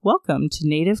Welcome to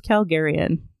Native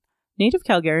Calgarian. Native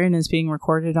Calgarian is being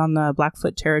recorded on the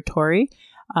Blackfoot Territory,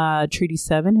 Treaty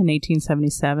 7 in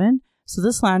 1877. So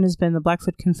this land has been the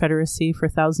Blackfoot Confederacy for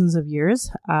thousands of years.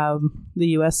 The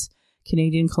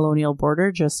U.S.-Canadian colonial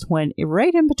border just went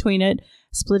right in between it,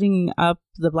 splitting up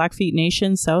the Blackfeet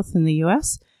Nation south in the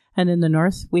U.S. And in the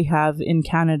north, we have in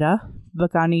Canada,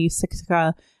 Piikani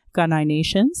Siksika Kainai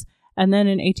Nations. And then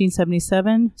in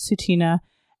 1877, Tsuut'ina,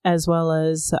 as well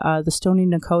as the Stoney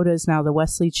Nakotas, now the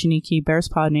Wesley Chiniki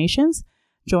Bearspaw Nations,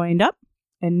 joined up.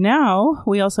 And now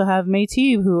we also have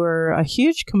Métis, who are a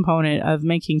huge component of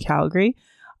making Calgary.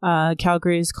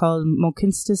 Calgary is called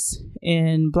Mohkinstsis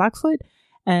in Blackfoot,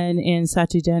 and in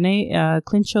Satu'dene,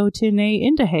 Clinchotine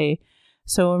Indahe.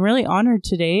 So I'm really honored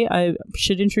today. I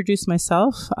should introduce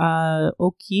myself.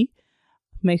 Oki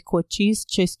Mekwachis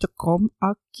Chestokom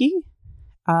Aki.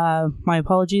 My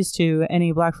apologies to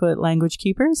any Blackfoot language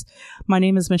keepers. My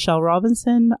name is Michelle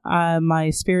Robinson. My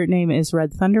spirit name is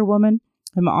Red Thunder Woman.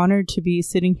 I'm honored to be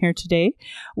sitting here today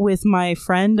with my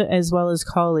friend as well as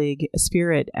colleague,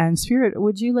 Spirit. And Spirit,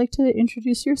 would you like to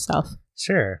introduce yourself?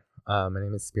 Sure. My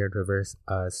name is Spirit Reverse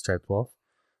Striped Wolf.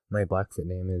 My Blackfoot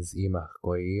name is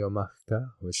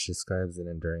Imahkoiomahka, which describes an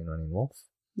enduring running wolf.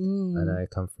 And I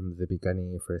come from the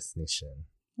Piikani First Nation.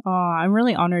 Oh, I'm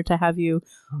really honored to have you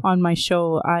on my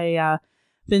show. I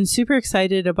been super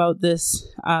excited about this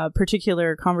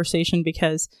particular conversation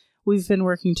because we've been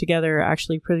working together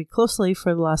actually pretty closely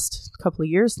for the last couple of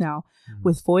years now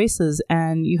with Voices,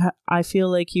 and I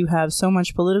feel like you have so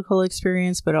much political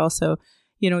experience, but also,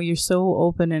 you're so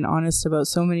open and honest about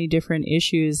so many different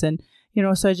issues, and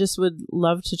so I just would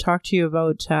love to talk to you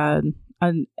about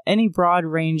any broad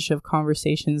range of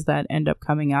conversations that end up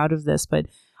coming out of this, but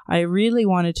I really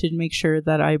wanted to make sure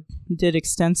that I did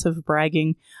extensive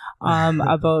bragging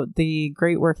about the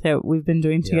great work that we've been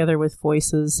doing together with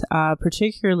Voices,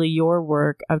 particularly your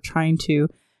work of trying to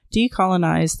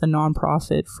decolonize the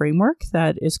nonprofit framework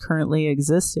that is currently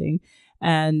existing.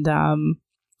 And,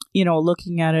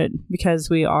 looking at it because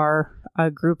we are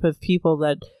a group of people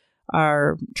that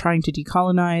are trying to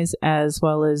decolonize as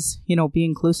well as, be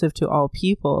inclusive to all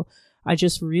people. I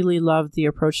just really loved the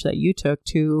approach that you took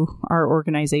to our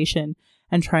organization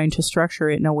and trying to structure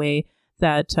it in a way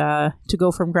that to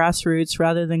go from grassroots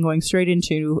rather than going straight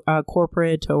into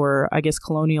corporate or, I guess,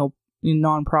 colonial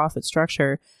nonprofit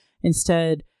structure.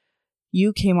 Instead,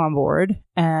 you came on board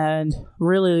and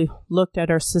really looked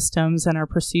at our systems and our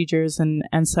procedures and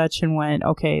such and went,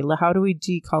 okay, how do we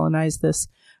decolonize this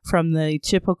from the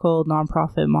typical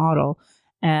nonprofit model?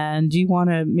 And do you want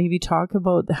to maybe talk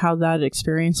about how that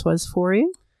experience was for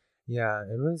you? Yeah,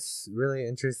 it was really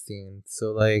interesting.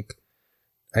 So, I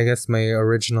guess my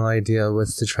original idea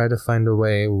was to try to find a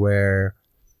way where,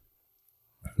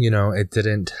 it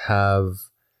didn't have,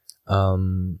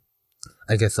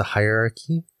 I guess, a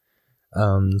hierarchy.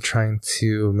 Trying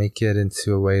to make it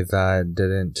into a way that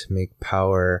didn't make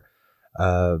power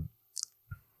a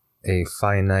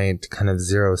finite kind of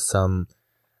zero-sum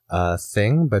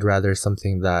thing, but rather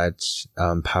something that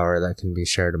power that can be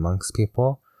shared amongst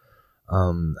people,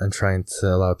 and trying to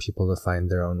allow people to find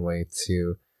their own way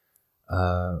to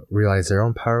realize their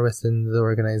own power within the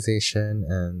organization.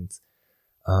 And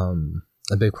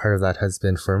a big part of that has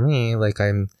been for me,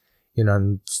 I'm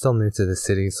still new to the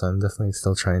city, so I'm definitely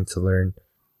still trying to learn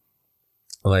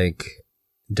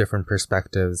different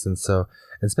perspectives. And so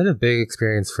it's been a big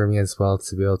experience for me as well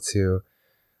to be able to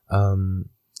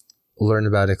learn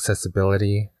about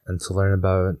accessibility and to learn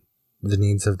about the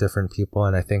needs of different people.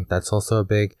 And I think that's also a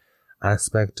big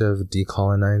aspect of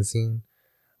decolonizing,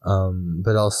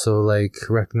 but also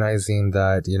recognizing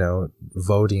that,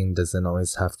 voting doesn't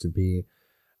always have to be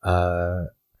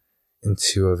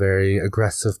into a very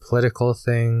aggressive political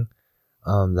thing,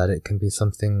 that it can be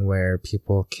something where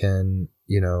people can,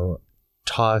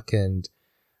 talk and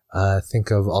think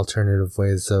of alternative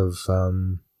ways of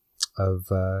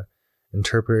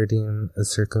interpreting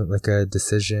a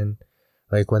decision.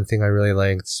 One thing I really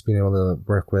liked being able to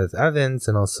work with Evans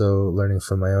and also learning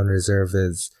from my own reserve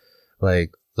is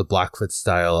the Blackfoot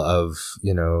style of,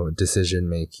 decision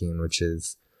making, which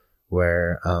is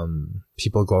where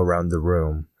people go around the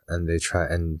room and they try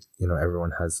and,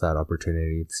 everyone has that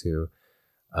opportunity to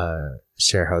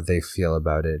share how they feel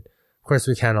about it. Of course,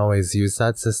 we can't always use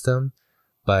that system,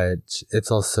 but it's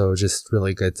also just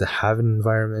really good to have an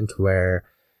environment where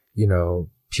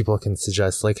people can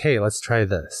suggest hey, let's try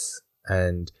this,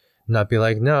 and not be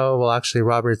no, well, actually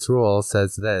Robert's rule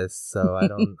says this, so I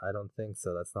don't think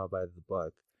so. That's not by the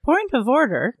book. Point of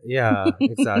order. Yeah,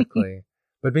 exactly.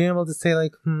 But being able to say I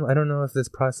don't know if this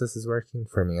process is working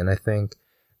for me. And I think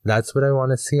that's what I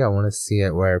want to see. I want to see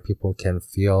it where people can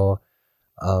feel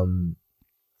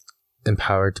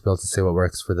empowered to be able to say what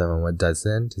works for them and what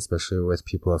doesn't, especially with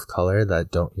people of color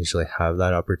that don't usually have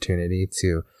that opportunity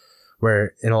to,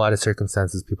 where in a lot of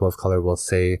circumstances people of color will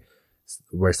say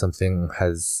where something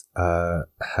has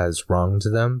wronged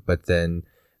them, but then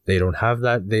they don't have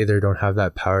that, they either don't have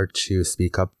that power to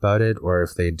speak up about it, or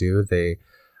if they do, they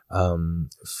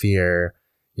fear,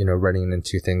 you know, running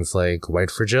into things like white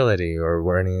fragility, or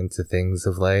running into things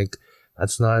of like,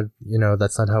 that's not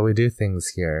how we do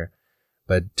things here.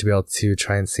 But to be able to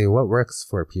try and see what works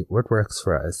for people, what works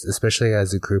for us, especially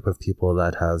as a group of people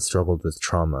that have struggled with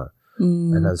trauma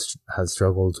and have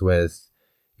struggled with,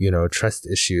 you know, trust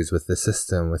issues with the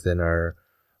system within our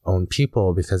own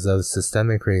people because of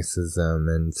systemic racism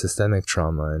and systemic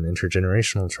trauma and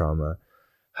intergenerational trauma,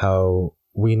 how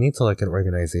we need to look at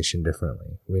organization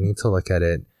differently. We need to look at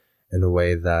it in a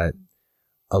way that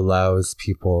allows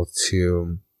people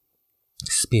to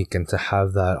speak and to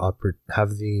have have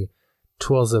the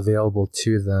tools available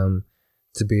to them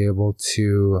to be able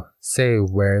to say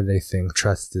where they think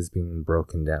trust is being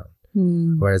broken down.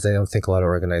 Whereas I don't think a lot of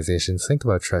organizations think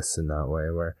about trust in that way,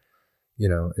 where, you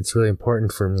know, it's really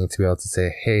important for me to be able to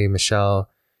say, hey, Michelle,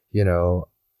 you know,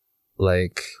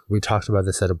 like we talked about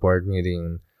this at a board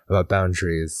meeting about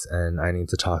boundaries, and I need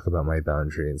to talk about my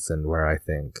boundaries and where I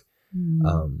think,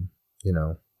 you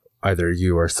know, either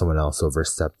you or someone else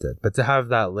overstepped it. But to have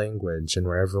that language and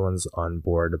where everyone's on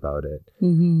board about it.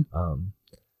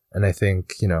 And I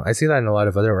think, you know, I see that in a lot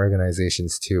of other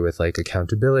organizations too, with like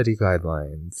accountability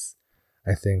guidelines.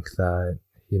 I think that,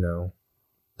 you know,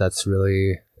 it's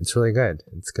really good.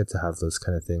 It's good to have those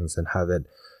kind of things and have it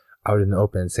out in the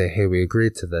open and say, hey, we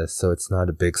agreed to this. So it's not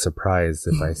a big surprise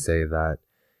if I say that,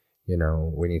 you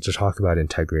know, we need to talk about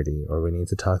integrity, or we need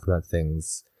to talk about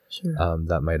things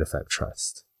that might affect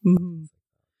trust.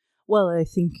 Well, I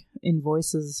think in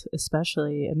Voices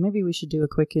especially, and maybe we should do a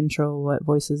quick intro what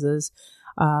Voices is.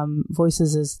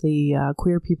 Voices is the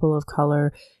queer people of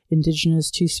color, Indigenous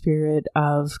Two-Spirit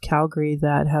of Calgary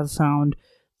that have found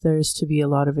there's to be a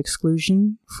lot of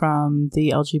exclusion from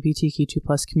the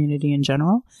LGBTQ2+ community in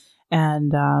general.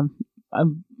 And I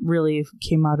really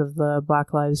came out of the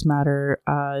Black Lives Matter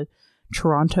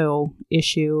Toronto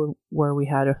issue, where we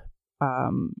had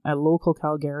a local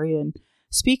Calgarian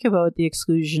speak about the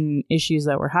exclusion issues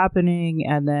that were happening,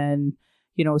 and then,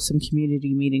 you know, some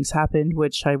community meetings happened,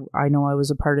 which I know I was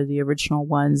a part of the original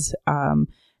ones.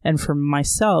 And for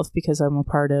myself, because I'm a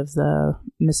part of the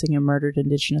Missing and Murdered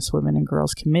Indigenous Women and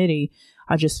Girls Committee,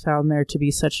 I just found there to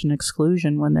be such an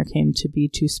exclusion when there came to be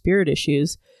Two-Spirit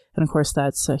issues. And of course,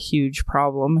 that's a huge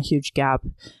problem, a huge gap.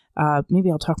 Maybe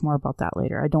I'll talk more about that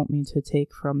later. I don't mean to take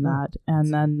from that.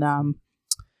 And then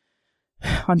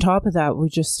on top of that, we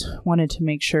just wanted to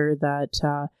make sure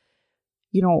that,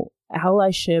 you know,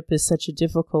 allyship is such a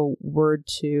difficult word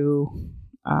to,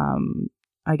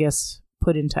 I guess,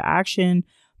 put into action,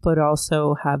 but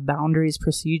also have boundaries,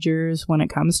 procedures when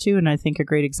it comes to. And I think a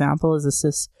great example is a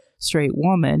cis straight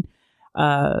woman.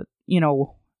 You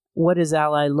know, what does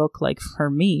ally look like for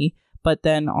me? But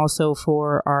then also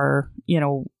for our, you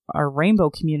know, our rainbow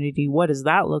community, what does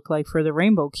that look like for the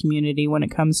rainbow community when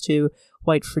it comes to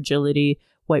white fragility,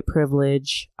 white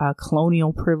privilege,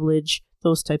 colonial privilege,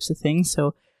 those types of things.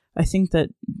 So I think that,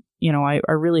 you know, I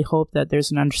really hope that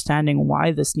there's an understanding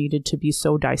why this needed to be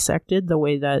so dissected the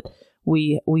way that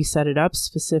we set it up,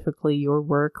 specifically your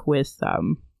work with,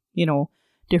 you know,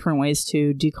 different ways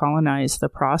to decolonize the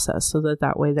process, so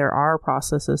that way there are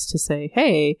processes to say,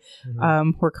 hey,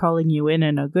 we're calling you in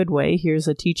a good way. Here's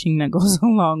a teaching that goes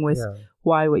along with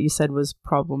why what you said was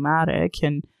problematic,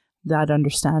 and that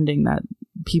understanding that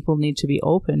people need to be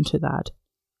open to that.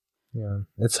 Yeah.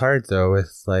 It's hard though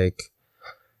with like,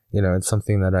 you know, it's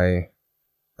something that I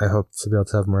hope to be able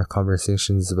to have more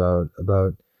conversations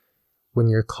about when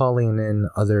you're calling in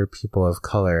other people of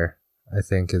color. I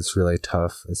think is really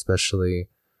tough, especially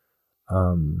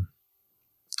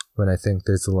when I think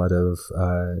there's a lot of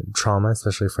trauma,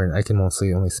 especially I can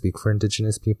mostly only speak for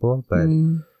Indigenous people, but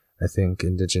I think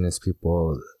Indigenous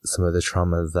people, some of the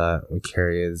trauma that we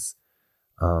carry is,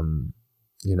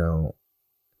 you know,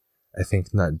 I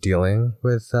think not dealing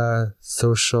with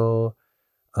social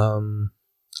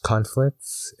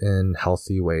conflicts in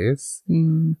healthy ways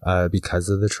because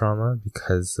of the trauma,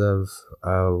 because of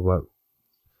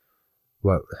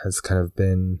what has kind of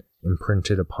been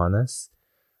imprinted upon us.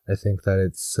 I think that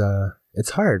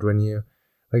it's hard when you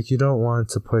don't want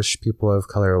to push people of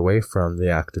color away from the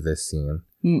activist scene.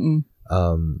 And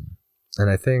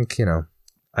I think, you know,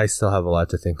 I still have a lot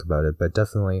to think about it, but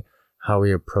definitely how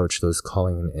we approach those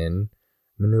calling in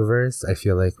maneuvers, I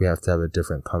feel like we have to have a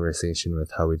different conversation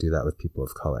with how we do that with people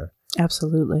of color.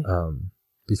 Absolutely.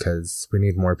 Because we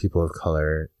need more people of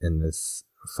color in this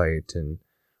fight, and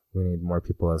we need more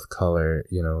people of color,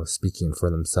 you know, speaking for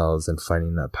themselves and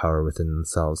finding that power within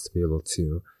themselves to be able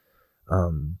to,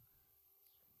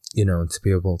 you know, to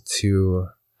be able to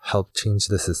help change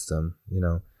the system. You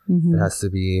know, Mm-hmm. it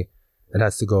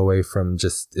has to go away from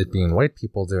just it being white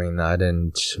people doing that,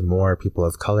 and more people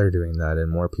of color doing that,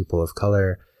 and more people of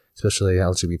color, especially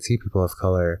LGBT people of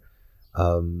color,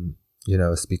 you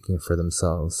know, speaking for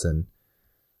themselves. And,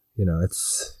 you know,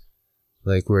 it's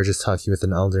like we were just talking with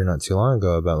an elder not too long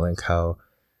ago about like how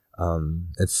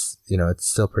it's, you know, it's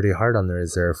still pretty hard on the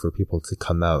reserve for people to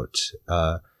come out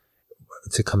as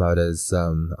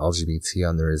LGBT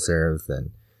on the reserve and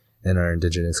in our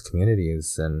Indigenous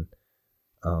communities. And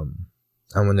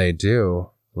when they do,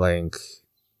 like,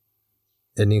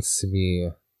 it needs to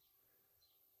be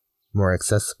more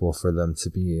accessible for them to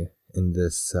be in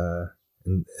this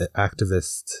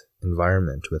activist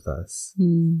environment with us.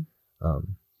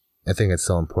 I think it's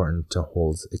so important to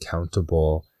hold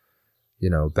accountable, you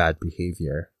know, bad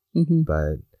behavior. Mm-hmm.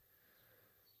 But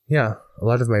yeah, a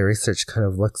lot of my research kind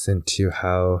of looks into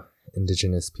how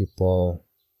Indigenous people,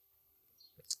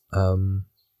 you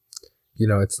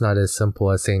know, it's not as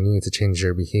simple as saying you need to change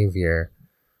your behavior,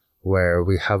 where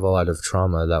we have a lot of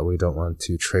trauma that we don't want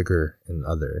to trigger in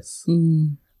others.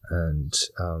 And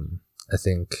I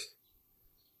think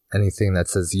anything that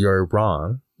says you're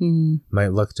wrong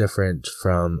might look different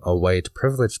from a white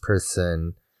privileged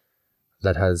person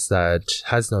that has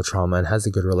no trauma and has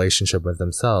a good relationship with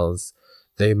themselves.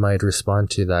 They might respond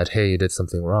to that, hey, you did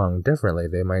something wrong, differently.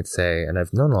 They might say, and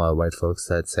I've known a lot of white folks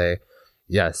that say,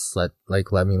 yes, let me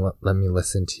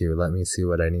listen to you, let me see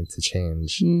what I need to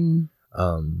change.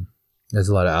 There's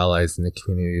a lot of allies in the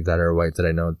community that are white that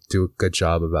I know do a good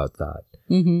job about that.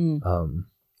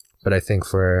 But I think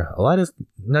for a lot of,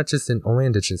 not just only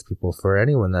Indigenous people, for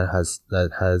anyone that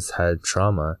has had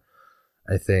trauma,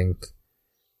 I think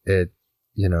it,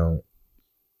 you know,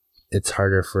 it's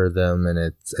harder for them,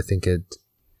 and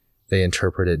they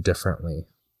interpret it differently.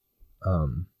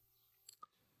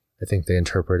 I think they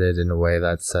interpret it in a way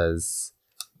that says,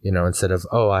 you know, instead of,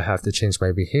 oh, I have to change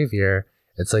my behavior,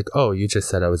 it's like, oh, you just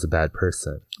said I was a bad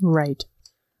person. Right.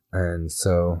 And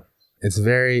so it's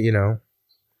very, you know,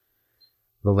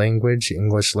 the language,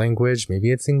 English language,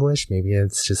 maybe it's English, maybe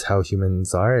it's just how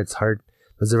humans are. It's hard.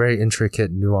 Those are very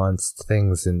intricate, nuanced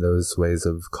things in those ways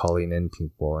of calling in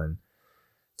people, and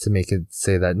to make it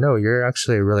say that, no, you're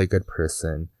actually a really good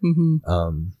person.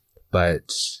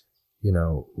 But, you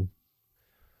know,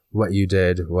 what you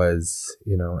did was,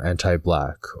 you know,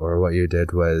 anti-Black, or what you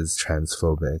did was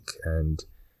transphobic. And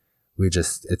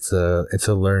it's a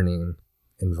learning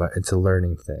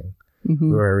thing.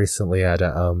 We were recently at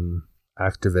a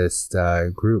activist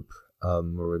group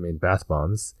where we made bath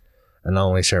bombs, and I'll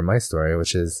only share my story,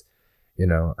 which is, you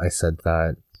know, I said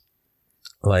that,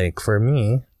 like, for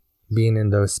me, being in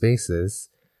those spaces,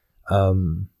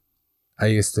 I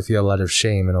used to feel a lot of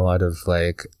shame and a lot of,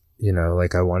 like, you know,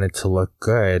 like I wanted to look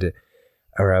good,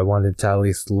 or I wanted to at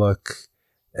least look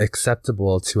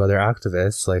acceptable to other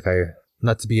activists, like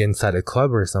not to be inside a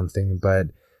club or something,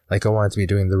 but like I wanted to be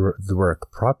doing the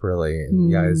work properly in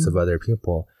the eyes of other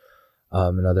people,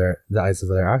 the eyes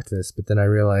of other activists. But then I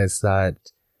realized that,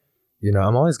 you know,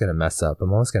 I'm always going to mess up.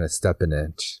 I'm always going to step in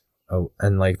it. Oh,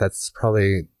 and like, that's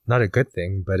probably not a good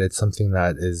thing, but it's something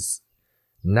that is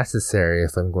necessary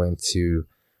if I'm going to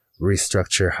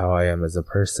restructure how I am as a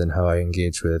person, how I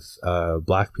engage with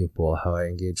Black people, how I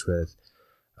engage with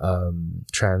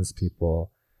trans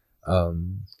people,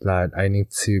 that I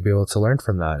need to be able to learn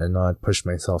from that and not push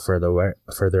myself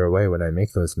further away when I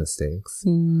make those mistakes.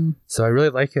 So I really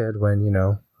like it when, you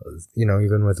know,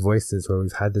 even with Voices, where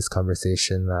we've had this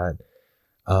conversation, that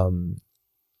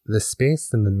the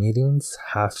space and the meetings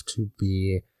have to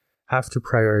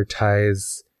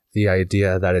prioritize the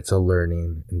idea that it's a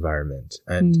learning environment,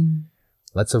 and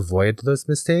let's avoid those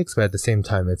mistakes. But at the same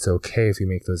time, it's okay if you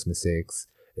make those mistakes.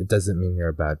 It doesn't mean you're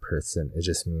a bad person. It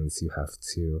just means you have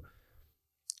to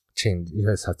change. You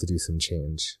just have to do some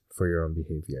change for your own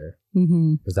behavior.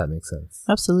 Does that make sense?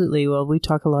 Absolutely. Well, we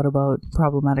talk a lot about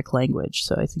problematic language,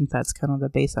 so I think that's kind of the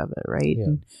base of it, right?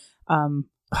 Yeah. And,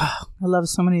 I love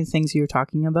so many things you're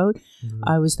talking about.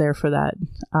 I was there for that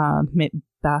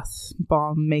bath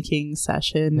bomb making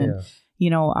session, and you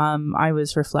know, I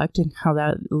was reflecting how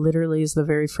that literally is the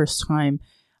very first time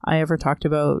I ever talked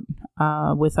about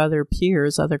with other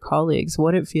peers, other colleagues,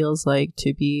 what it feels like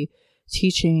to be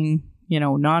teaching, you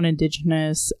know,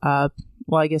 non-Indigenous,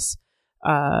 white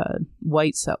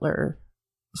settler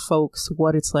folks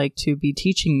what it's like to be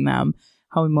teaching them,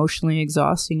 how emotionally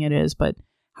exhausting it is, but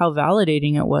how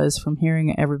validating it was from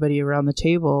hearing everybody around the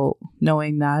table,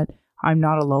 knowing that I'm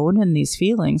not alone in these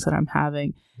feelings that I'm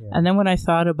having. Yeah. And then when I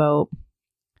thought about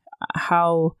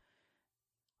how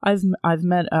I've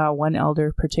met one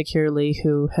elder particularly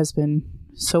who has been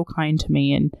so kind to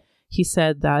me, and he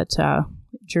said that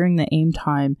during the AIM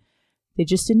time, they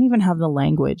just didn't even have the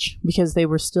language because they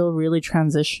were still really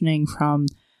transitioning from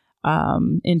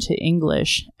into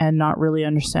English and not really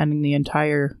understanding the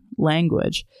entire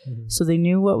language. Mm-hmm. So they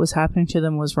knew what was happening to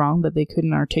them was wrong, but they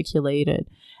couldn't articulate it.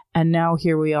 And now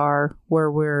here we are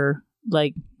where we're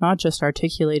like not just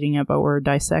articulating it, but we're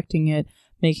dissecting it,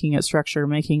 making it structure,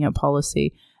 making it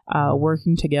policy,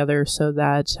 working together so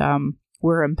that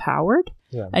we're empowered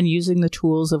and using the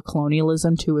tools of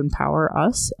colonialism to empower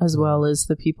us as well as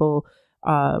the people.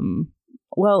 And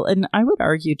I would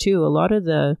argue too, a lot of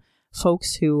the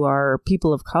folks who are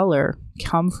people of color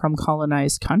come from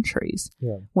colonized countries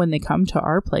when they come to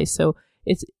our place. So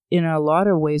it's in a lot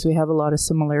of ways, we have a lot of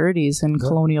similarities in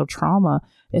colonial trauma.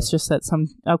 It's just that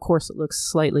of course, it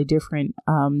looks slightly different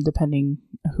depending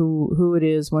who it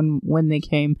is when they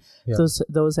came.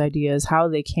 Those ideas, how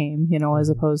they came, as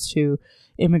opposed to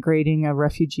immigrating, a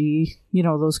refugee.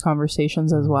 Those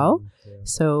conversations as well.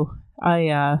 So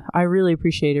I really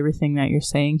appreciate everything that you're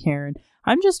saying here, and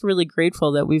I'm just really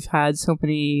grateful that we've had so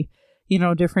many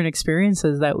different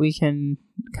experiences that we can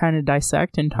kind of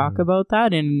dissect and talk about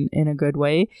that in a good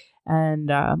way.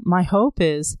 And my hope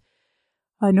is,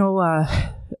 I know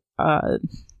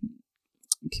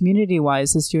Community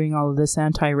Wise is doing all of this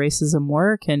anti-racism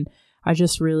work, and I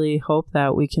just really hope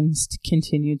that we can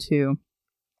continue to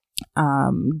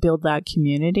build that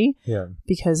community.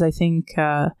 Because I think,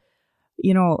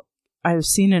 I've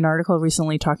seen an article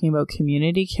recently talking about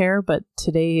community care, but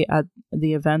today at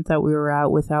the event that we were at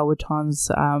with Awaton's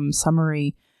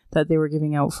summary that they were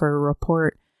giving out for a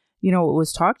report, it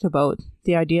was talked about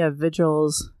the idea of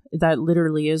vigils that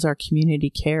literally is our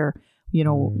community care.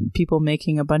 People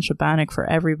making a bunch of bannock for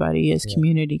everybody is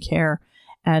community care.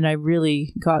 And I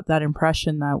really got that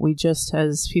impression that we just,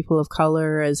 as people of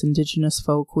color, as Indigenous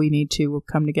folk, we need to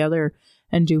come together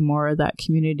and do more of that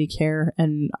community care.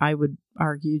 And I would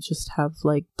argue just have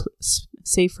like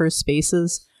safer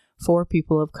spaces for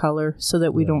people of color so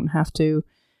that we don't have to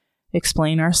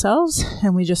explain ourselves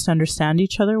and we just understand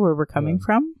each other, where we're coming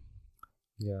from.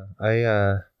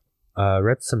 I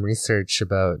read some research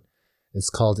about, it's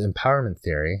called empowerment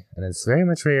theory, and it's very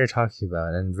much what you're talking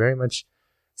about, and very much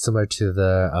similar to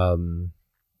the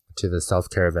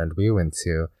self-care event we went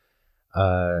to,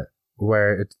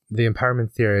 where the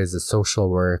empowerment theory is a social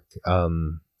work,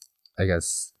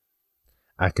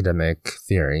 academic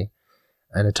theory.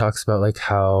 And it talks about like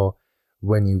how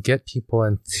when you get people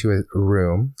into a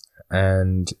room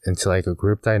and into like a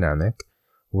group dynamic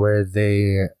where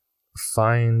they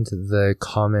find the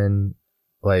common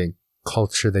like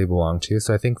culture they belong to.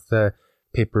 So I think the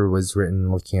paper was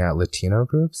written looking at Latino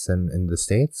groups in the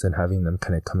States and having them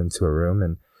kind of come into a room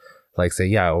and like say,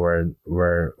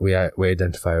 we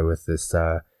identify with this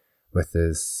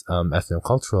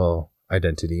ethnocultural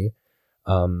identity.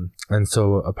 And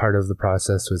so a part of the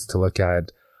process was to look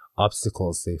at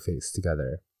obstacles they face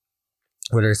together.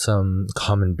 What are some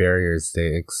common barriers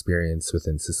they experience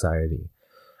within society?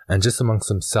 And just amongst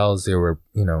themselves, they were,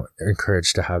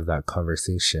 encouraged to have that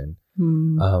conversation.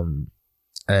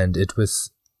 And it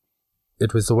was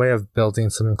a way of building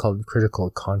something called critical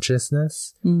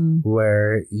consciousness,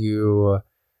 where you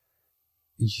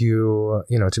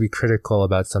to be critical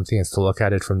about something is to look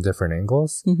at it from different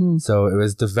angles. So it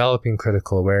was developing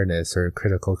critical awareness or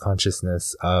critical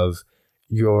consciousness of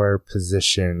your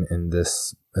position in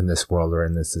this world or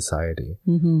in this society,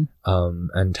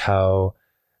 and how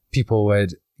people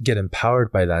would get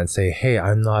empowered by that and say, "Hey,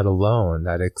 I'm not alone.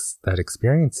 That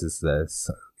experiences this."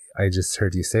 I just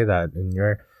heard you say that in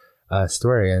your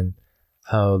story, and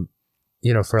how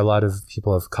for a lot of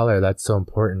people of color, that's so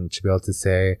important to be able to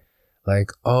say,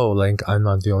 like, oh, like I'm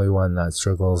not the only one that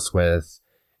struggles with,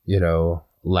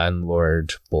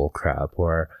 landlord bullcrap,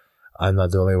 or I'm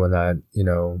not the only one that,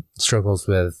 struggles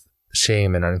with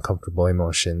shame and uncomfortable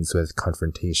emotions with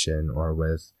confrontation, or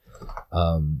with,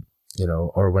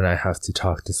 or when I have to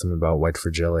talk to someone about white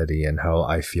fragility and how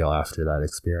I feel after that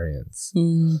experience.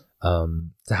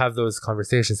 To have those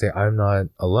conversations, say, I'm not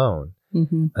alone.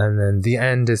 And then the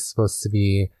end is supposed to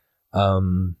be,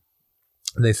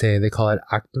 they call it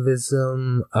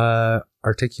activism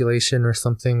articulation or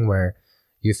something, where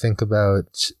you think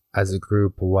about as a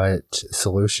group what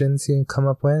solutions you can come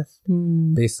up with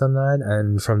based on that.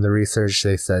 And from the research,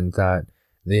 they said that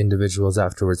the individuals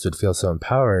afterwards would feel so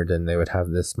empowered and they would have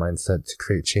this mindset to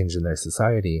create change in their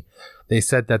society. They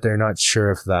said that they're not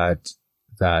sure if that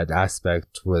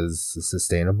aspect was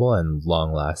sustainable and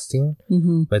long lasting,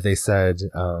 but they said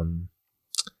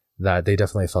that they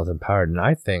definitely felt empowered. And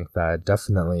I think that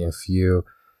definitely if you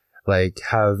like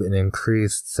have an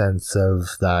increased sense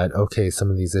of that, okay,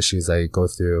 some of these issues I go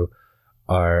through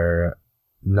are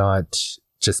not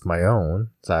just my own,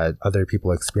 that other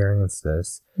people experience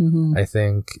this, I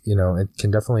think, you know, it can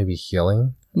definitely be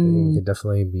healing. I think it can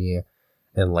definitely be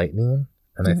enlightening.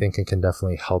 And I think it can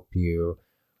definitely help you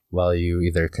while you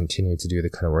either continue to do the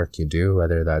kind of work you do,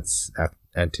 whether that's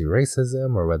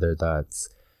anti-racism or whether that's,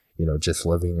 you know, just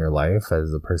living your life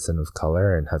as a person of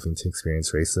color and having to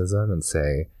experience racism and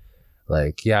say,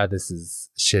 like, yeah, this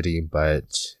is shitty,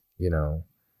 but, you know,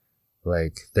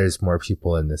 like, there's more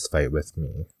people in this fight with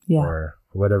me, or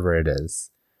whatever it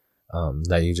is,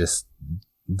 that you just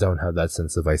don't have that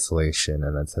sense of isolation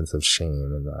and that sense of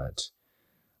shame and that,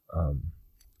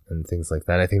 and things like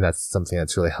that. I think that's something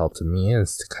that's really helped me,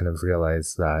 is to kind of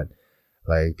realize that,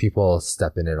 like, people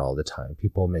step in it all the time.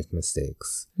 People make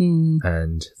mistakes.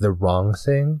 And the wrong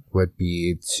thing would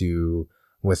be to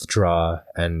withdraw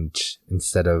and,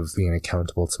 instead of being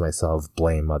accountable to myself,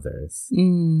 blame others.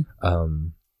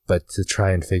 But to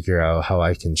try and figure out how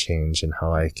I can change and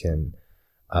how I can,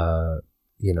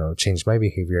 you know, change my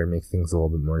behavior and make things a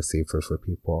little bit more safer for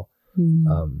people.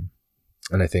 And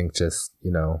I think just,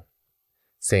 you know,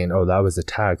 saying, oh, that was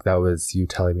attack, that was you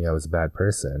telling me I was a bad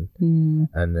person,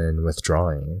 and then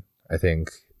withdrawing, I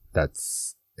think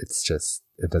it's just,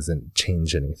 it doesn't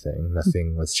change anything.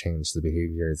 Nothing was changed. The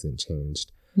behavior isn't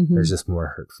changed. There's just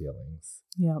more hurt feelings.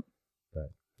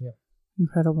 But yeah.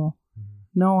 Incredible.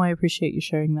 No, I appreciate you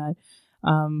sharing that.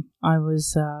 I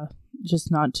was,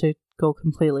 just not to go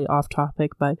completely off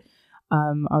topic, but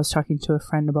I was talking to a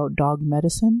friend about dog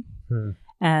medicine,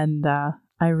 and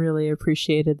I really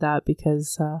appreciated that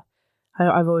because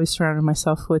I've always surrounded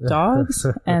myself with dogs,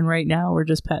 and right now we're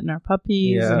just petting our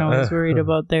puppies, and I was worried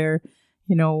about their,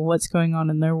 you know, what's going on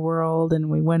in their world, and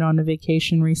we went on a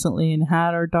vacation recently and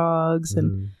had our dogs,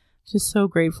 and just so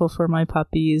grateful for my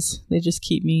puppies. They just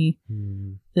keep me,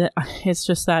 it's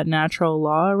just that natural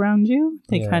law around you.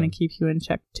 They kind of keep you in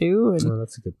check too. And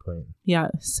that's a good point. Yeah,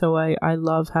 so I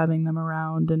love having them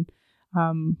around, and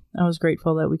I was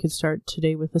grateful that we could start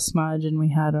today with a smudge, and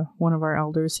we had one of our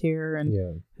elders here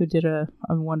and who did a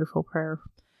wonderful prayer.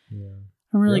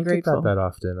 I'm really grateful. That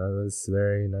often. It was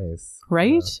very nice.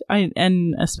 Right?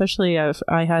 And especially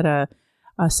I had a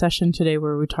session today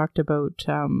where we talked about,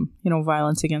 you know,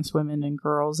 violence against women and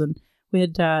girls. And we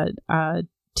had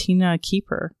Tina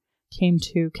Keeper came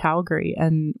to Calgary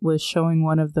and was showing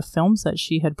one of the films that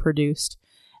she had produced.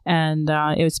 And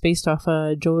it was based off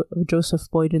Joseph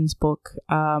Boyden's book,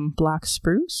 Black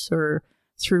Spruce, or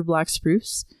Through Black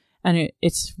Spruce. And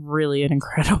it's really an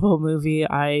incredible movie.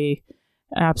 I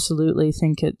absolutely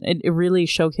think it really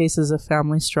showcases a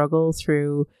family struggle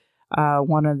through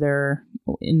one of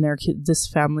this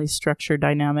family structure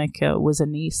dynamic was a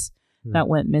niece that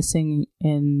went missing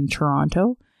in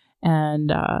Toronto,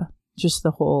 and just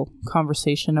the whole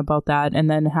conversation about that,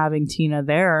 and then having Tina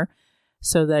there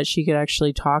so that she could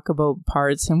actually talk about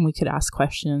parts and we could ask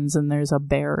questions, and there's a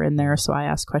bear in there, so I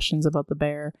asked questions about the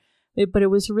bear. But it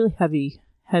was a really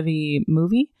heavy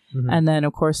movie. And then,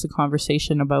 of course, the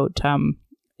conversation about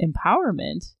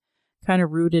empowerment kind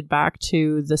of rooted back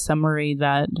to the summary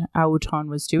that Auton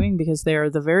was doing, because they are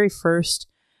the very first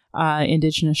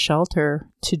Indigenous shelter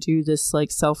to do this like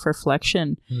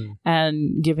self-reflection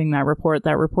and giving that report.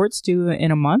 That report's due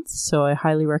in a month, so I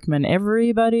highly recommend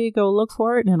everybody go look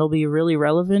for it, and it'll be really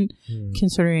relevant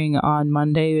considering on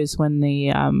Monday is when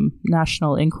the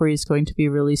National Inquiry is going to be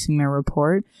releasing their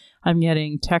report. I'm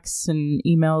getting texts and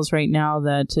emails right now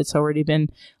that it's already been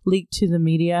leaked to the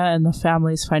media, and the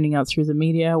family's finding out through the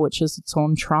media, which is its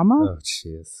own trauma. Oh,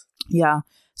 jeez. Yeah.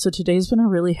 So today's been a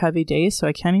really heavy day, so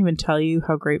I can't even tell you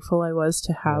how grateful I was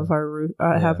to have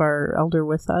have our elder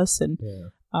with us, and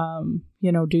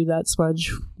you know, do that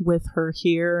smudge with her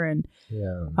here, and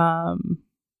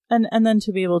and then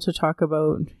to be able to talk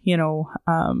about, you know,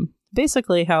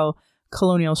 basically how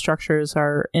colonial structures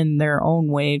are in their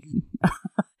own way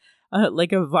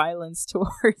like a violence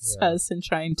towards us, and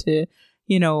trying to,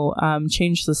 you know,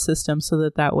 change the system so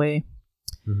that way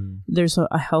there's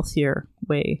a healthier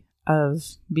way of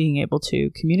being able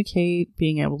to communicate,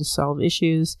 being able to solve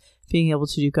issues, being able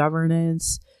to do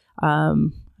governance.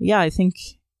 I think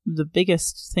the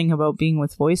biggest thing about being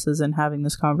with Voices and having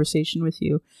this conversation with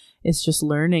you is just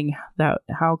learning that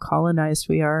how colonized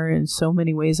we are in so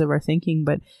many ways of our thinking,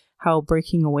 but how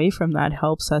breaking away from that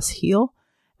helps us heal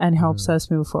and helps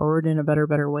us move forward in a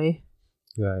better way.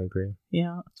 Yeah, I agree.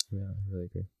 Yeah. Yeah, I really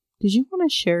agree. Did you want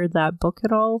to share that book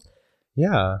at all?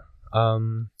 Yeah.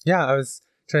 I was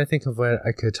trying to think of what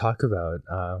I could talk about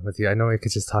with you. I know I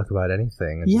could just talk about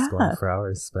anything and just go on for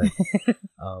hours, but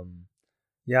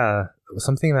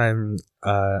something that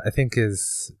I think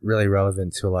is really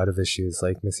relevant to a lot of issues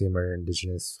like missing and murder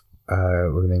Indigenous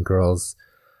women and girls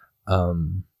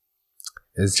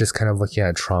is just kind of looking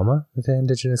at trauma within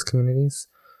Indigenous communities.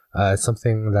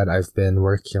 Something that I've been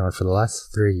working on for the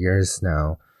last 3 years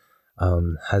now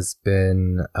has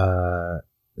been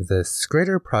this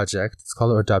greater project. It's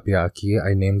called Odapiaki.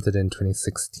 I named it in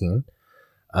 2016.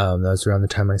 That was around the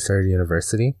time I started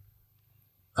university.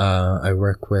 I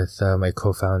work with my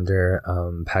co-founder,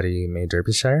 Patty May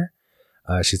Derbyshire.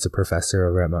 She's a professor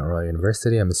over at Mount Royal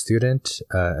University. I'm a student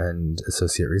and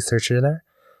associate researcher there.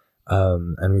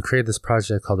 And we created this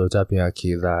project called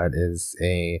Odapiaki that is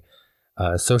a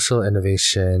social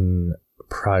innovation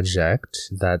project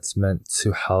that's meant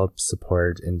to help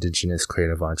support Indigenous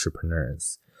creative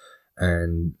entrepreneurs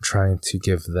and trying to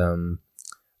give them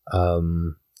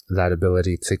that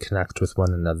ability to connect with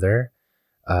one another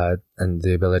and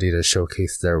the ability to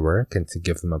showcase their work and to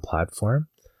give them a platform.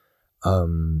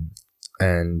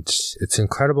 And it's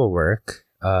incredible work.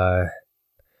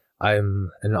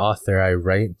 I'm an author. I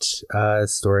write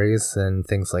stories and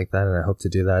things like that, and I hope to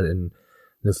do that in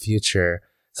the future.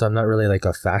 So I'm not really like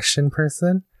a fashion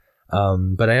person,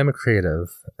 but I am a creative,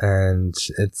 and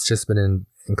it's just been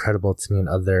incredible to meet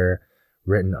other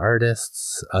written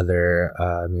artists, other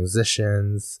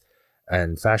musicians,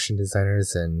 and fashion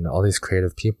designers, and all these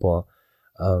creative people.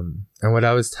 And what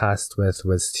I was tasked with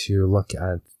was to look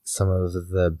at some of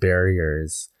the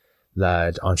barriers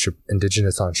that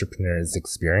Indigenous entrepreneurs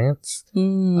experience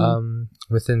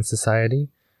within society.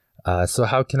 So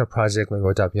how can a project like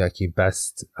Odapiaki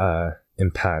best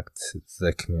impact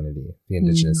the community, the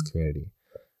Indigenous community?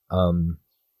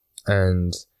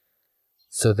 And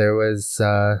so there was,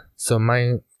 so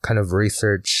my kind of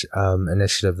research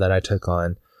initiative that I took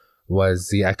on was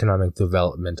the economic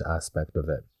development aspect of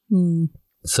it.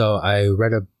 So I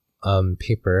read a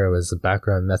paper. It was a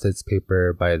background methods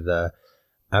paper by the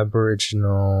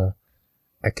Aboriginal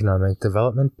Economic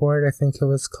Development Board, I think it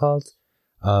was called.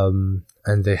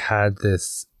 And they had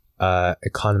this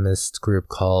economist group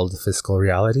called Fiscal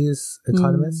Realities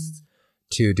Economists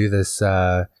to do this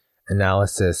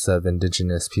analysis of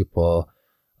Indigenous people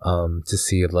to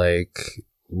see like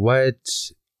what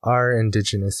are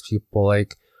Indigenous people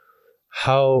like,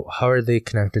 how are they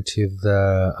connected to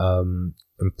the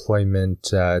employment,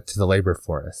 to the labor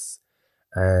force,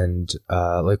 and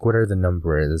like what are the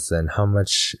numbers and how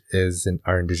much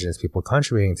are Indigenous people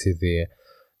contributing to the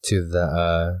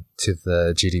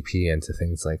GDP and to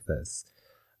things like this.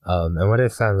 And what I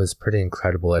found was pretty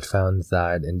incredible. It found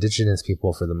that Indigenous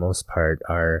people, for the most part,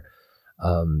 are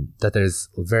that there's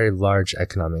very large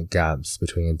economic gaps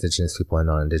between Indigenous people and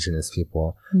non-Indigenous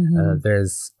people.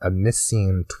 There's a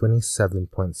missing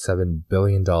 $27.7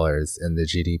 billion in the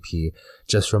GDP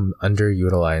just from the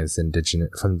underutilized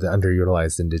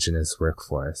Indigenous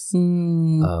workforce.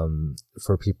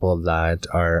 For people that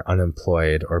are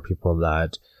unemployed or people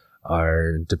that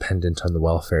are dependent on the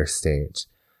welfare state.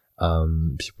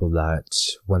 People that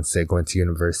once they go into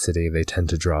university, they tend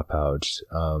to drop out,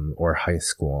 or high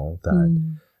school,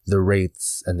 that the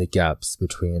rates and the gaps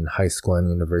between high school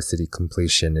and university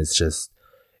completion is just,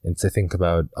 it's I think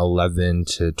about 11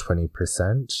 to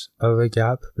 20% of a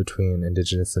gap between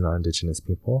Indigenous and non-Indigenous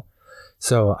people.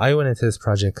 So I went into this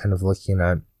project kind of looking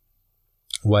at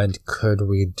what could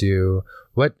we do,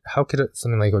 how could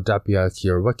something like Odapiaki,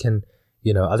 or what can,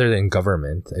 other than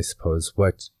government, I suppose,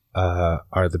 what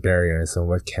are the barriers and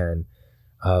what can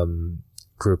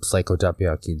groups like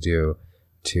Odapiaki do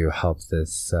to help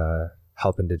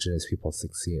help Indigenous people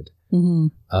succeed.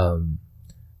 And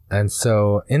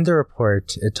so in the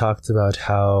report, it talked about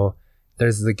how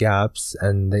there's the gaps,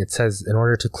 and it says in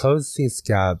order to close these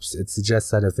gaps, it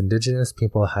suggests that if Indigenous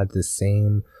people had the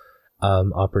same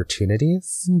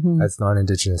opportunities as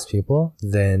non-Indigenous people,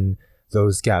 then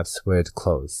those gaps would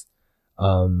close.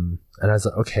 And I was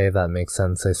like, okay, that makes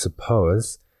sense, I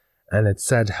suppose. And it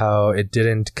said how it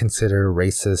didn't consider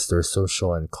racist or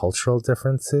social and cultural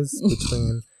differences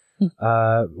between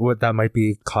what that might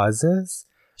be causes.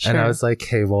 Sure. And I was like,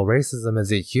 hey, well, racism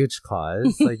is a huge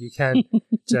cause. Like, you can't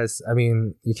just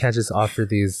offer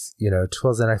these,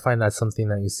 tools. And I find that's something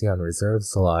that you see on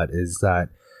reserves a lot, is that,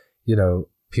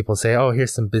 people say, oh,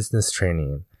 here's some business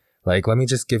training. Like, let me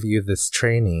just give you this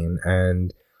training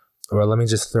or let me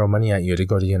just throw money at you to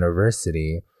go to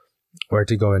university. or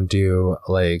to go and do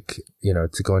like,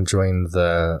 to go and join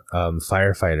the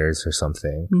firefighters or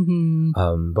something.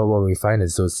 Mm-hmm. But what we find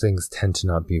is those things tend to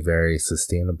not be very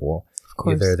sustainable. Of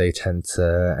course. Either they tend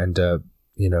to end up,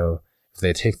 if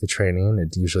they take the training,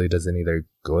 it usually doesn't either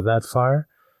go that far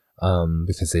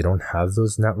because they don't have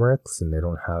those networks and they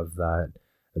don't have that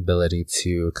ability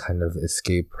to kind of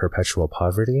escape perpetual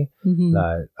poverty Mm-hmm.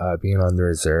 that being on the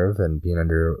reserve and being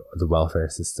under the welfare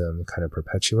system kind of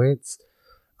perpetuates.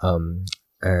 And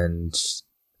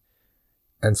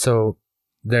so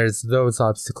there's those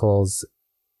obstacles.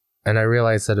 And I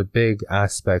realized that a big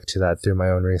aspect to that through my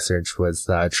own research was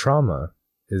that trauma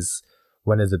is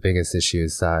one of the biggest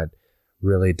issues that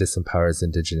really disempowers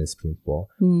Indigenous people.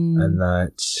 And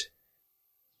that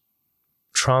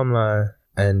trauma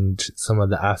and some of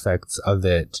the affects of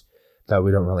it that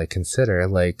we don't really consider,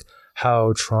 like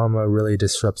how trauma really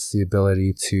disrupts the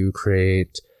ability to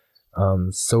create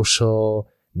social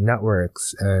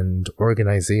networks and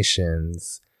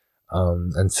organizations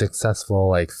and successful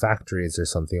like factories or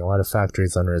something. A lot of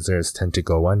factories on reserves tend to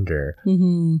go under.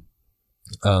 Mm-hmm.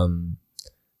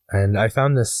 And I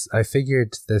found this, I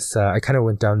figured this, I kind of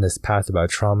went down this path about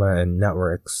trauma and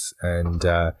networks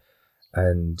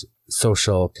and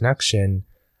social connection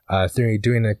through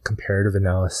doing a comparative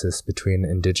analysis between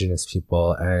Indigenous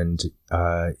people and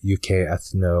UK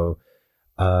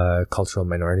cultural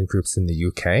minority groups in the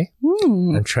UK.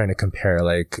 And trying to compare,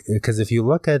 like, because if you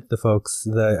look at the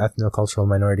ethno-cultural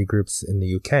minority groups in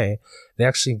the UK, they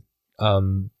actually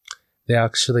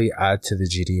add to the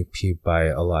GDP by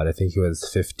a lot. I think it was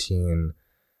 $15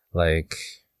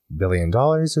 billion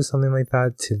or something like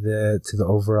that to the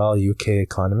overall UK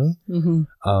economy. Mm-hmm.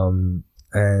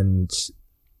 And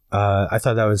I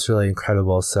thought that was really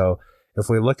incredible. So if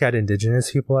we look at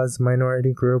Indigenous people as a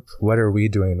minority group, what are we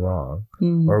doing wrong?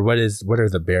 Mm-hmm. Or what are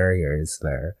the barriers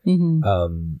there?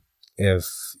 Mm-hmm. If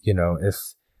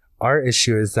our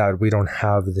issue is that we don't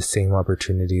have the same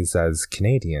opportunities as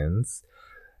Canadians,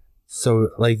 so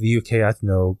like the UK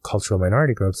ethno-cultural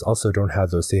minority groups also don't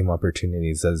have those same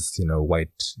opportunities as,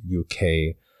 white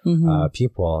UK Mm-hmm.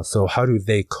 people. So how do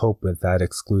they cope with that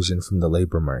exclusion from the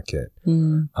labor market?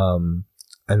 Mm-hmm.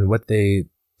 And what they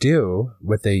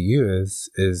use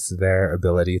is their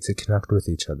ability to connect with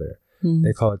each other. Mm-hmm.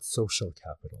 They call it social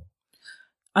capital.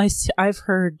 I've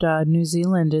heard New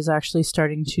Zealand is actually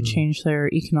starting to change their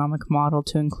economic model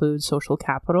to include social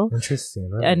capital.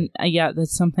 Interesting, right? And yeah,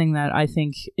 that's something that I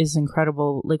think is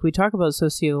incredible. Like we talk about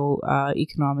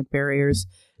socio-economic barriers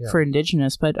for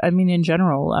Indigenous, but I mean in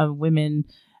general, women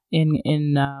in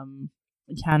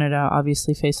Canada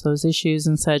obviously face those issues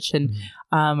and such, and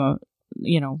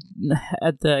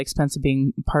at the expense of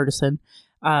being partisan.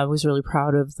 I was really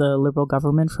proud of the Liberal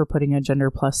government for putting a gender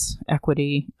plus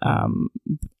equity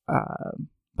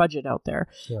budget out there.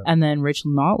 Yeah. And then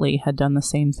Rachel Notley had done the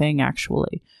same thing,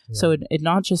 actually. Yeah. So it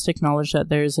not just acknowledged that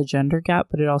there's a gender gap,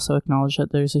 but it also acknowledged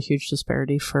that there's a huge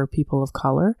disparity for people of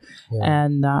color. Yeah.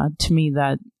 And to me,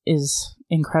 that is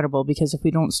incredible, because if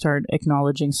we don't start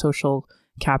acknowledging social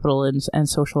capital and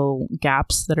social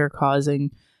gaps that are causing,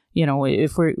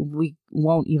 if we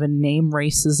won't even name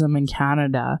racism in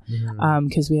Canada,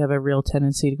 because we have a real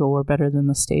tendency to go, we're better than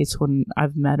the States, when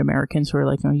I've met Americans who are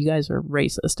like, no, you guys are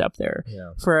racist up there.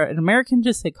 Yeah. For an American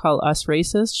just to call us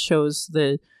racist shows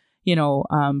the,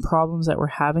 problems that we're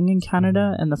having in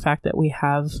Canada, and the fact that we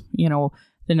have, the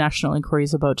National Inquiry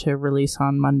is about to release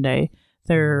on Monday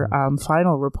their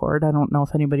final report. I don't know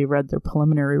if anybody read their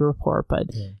preliminary report, but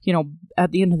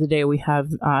at the end of the day, we have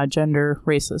gender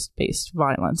racist based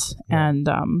violence, and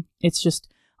it's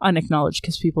just unacknowledged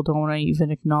because people don't want to even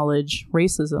acknowledge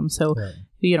racism. So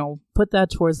put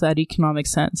that towards that economic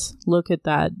sense. Look at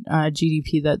that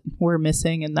GDP that we're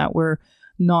missing and that we're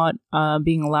not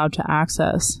being allowed to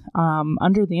access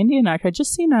under the Indian Act. I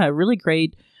just seen a really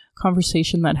great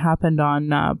conversation that happened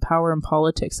on Power and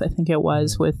Politics, I think it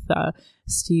was, with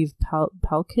Steve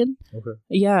Palkin. Okay.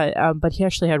 Yeah, but he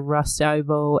actually had Russ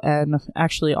Dibo and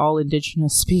actually all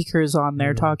Indigenous speakers on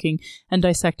there talking and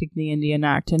dissecting the Indian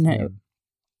Act. And it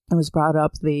was brought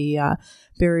up the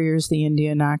barriers the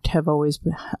Indian Act have always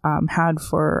had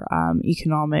for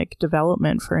economic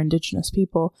development for Indigenous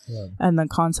people, and the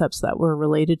concepts that were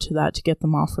related to that to get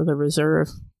them off of the reserve.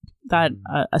 That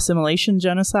assimilation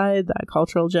genocide, that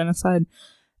cultural genocide,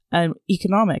 and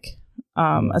economic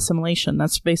assimilation.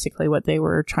 That's basically what they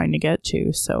were trying to get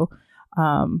to. So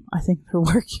I think the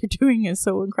work you're doing is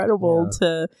so incredible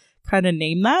to kind of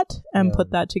name that and put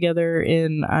that together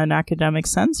in an academic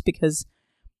sense, because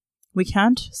we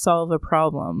can't solve a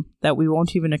problem that we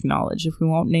won't even acknowledge. If we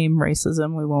won't name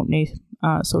racism, we won't name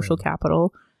social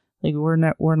capital, Like we're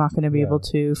not going to be Yeah. able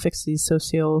to fix these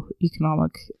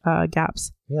socioeconomic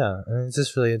gaps. Yeah, and it's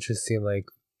just really interesting, like,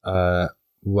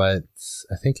 what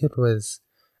I think it was,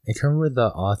 I can't remember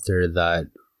the author that,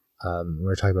 we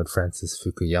were talking about Francis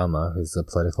Fukuyama, who's a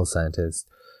political scientist.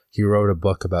 He wrote a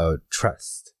book about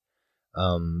trust.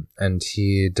 And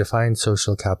he defined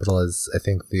social capital as, I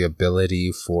think, the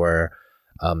ability for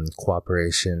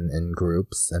cooperation in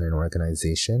groups and in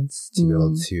organizations to be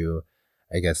able to,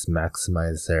 I guess,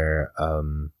 maximize their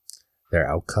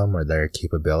outcome or their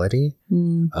capability.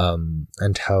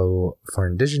 And how for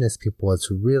Indigenous people, it's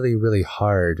really, really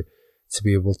hard to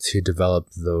be able to develop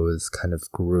those kind of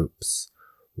groups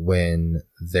when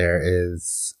there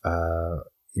is,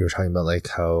 you were talking about like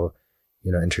how,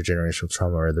 intergenerational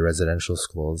trauma or the residential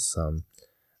schools, and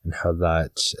how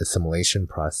that assimilation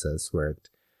process worked,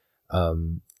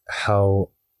 how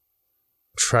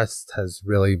trust has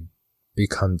really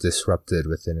become disrupted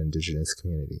within Indigenous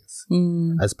communities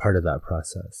as part of that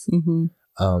process.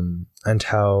 And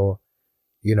how,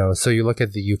 so you look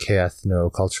at the UK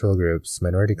ethno-cultural groups,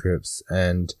 minority groups,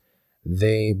 and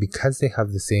because they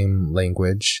have the same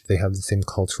language, they have the same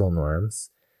cultural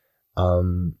norms,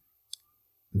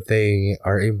 they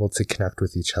are able to connect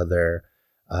with each other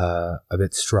a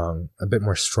bit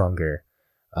more stronger.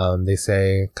 They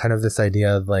say kind of this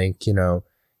idea of like,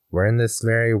 we're in this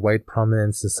very white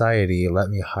prominent society, let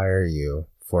me hire you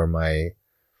for my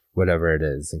whatever it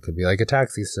is. It could be like a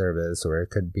taxi service, or it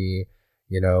could be,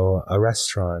 a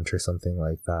restaurant or something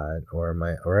like that,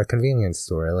 or a convenience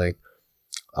store. Like,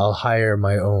 I'll hire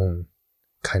my own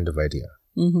kind of idea.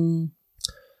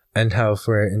 And how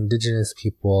for Indigenous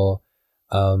people,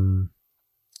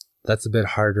 that's a bit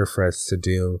harder for us to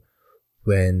do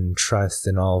when trust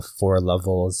in all four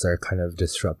levels are kind of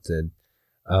disrupted.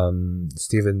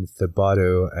 Stephen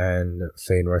Thibodeau and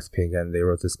Faye Northby, again, they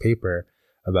wrote this paper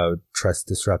about trust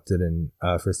disrupted in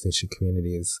First Nation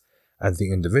communities at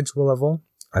the individual level,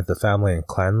 at the family and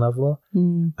clan level,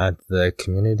 at the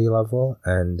community level,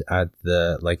 and at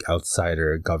the like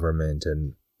outsider government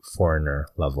and foreigner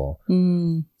level.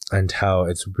 And how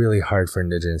it's really hard for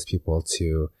Indigenous people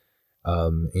to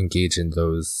engage in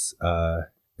those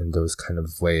kind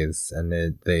of ways. And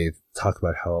they talk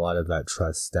about how a lot of that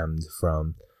trust stemmed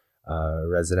from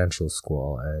residential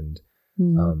school and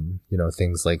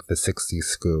things like the 60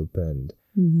 Scoop and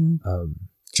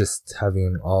just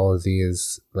having all of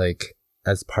these, like,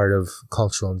 as part of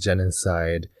cultural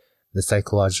genocide, the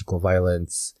psychological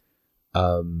violence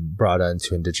brought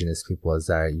onto Indigenous people is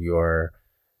that you're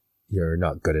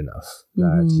not good enough,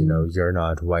 that, you're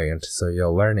not white, so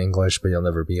you'll learn English, but you'll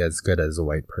never be as good as a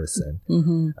white person.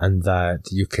 And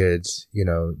that you could,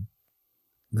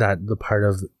 that the part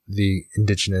of the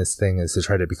Indigenous thing is to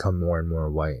try to become more and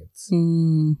more white.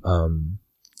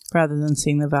 Rather than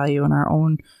seeing the value in our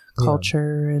own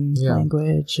culture and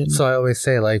language. And so I always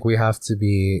say, like, we have to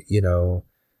be,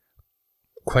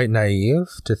 quite naive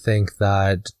to think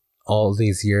that all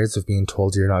these years of being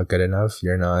told you're not good enough,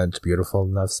 you're not beautiful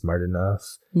enough, smart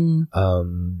enough,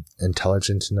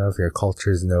 intelligent enough, your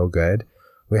culture is no good.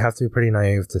 We have to be pretty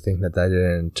naive to think that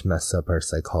didn't mess up our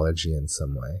psychology in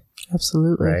some way.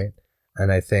 Absolutely. Right?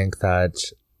 And I think that,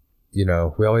 we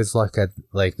always look at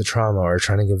like the trauma or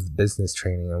trying to give business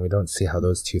training, and we don't see how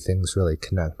those two things really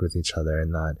connect with each other.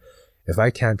 And that if I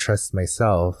can't trust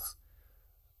myself,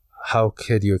 how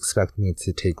could you expect me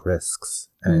to take risks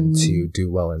and to do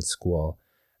well in school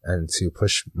and to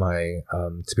push my,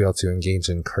 to be able to engage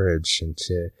in courage and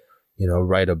to,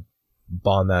 write a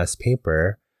bomb-ass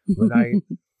paper when I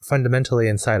fundamentally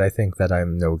inside, I think that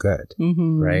I'm no good,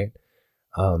 right?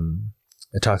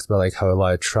 It talks about like how a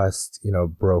lot of trust,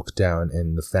 broke down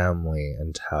in the family,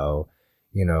 and how,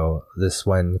 this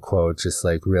one quote just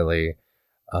like really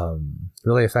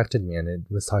affected me. And it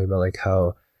was talking about like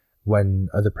how when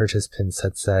other participants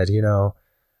had said, like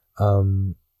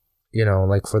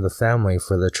for the family,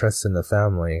 for the trust in the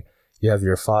family, you have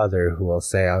your father who will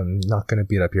say, I'm not going to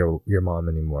beat up your mom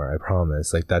anymore. I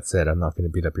promise. Like, that's it. I'm not going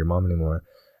to beat up your mom anymore.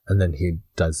 And then he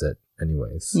does it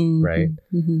anyways. Right.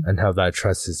 And how that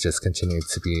trust has just continued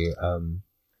to be,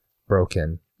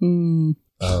 broken.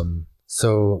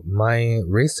 So my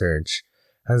research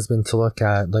has been to look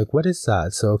at like, what is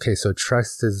that? So, okay. So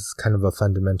trust is kind of a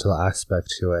fundamental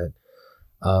aspect to it.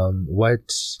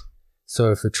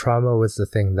 So if trauma was the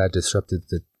thing that disrupted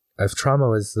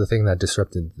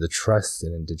the trust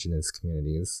in Indigenous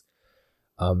communities,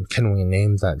 can we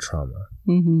name that trauma?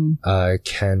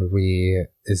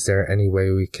 Is there any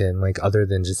way we can, like, other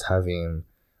than just having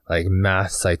like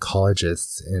mass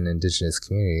psychologists in Indigenous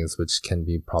communities, which can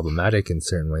be problematic in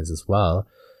certain ways as well,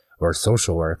 or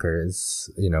social workers,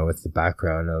 with the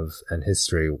background of and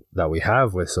history that we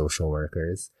have with social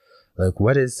workers, like,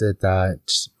 what is it that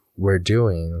we're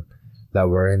doing that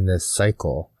we're in this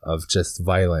cycle of just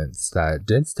violence that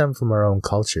did stem from our own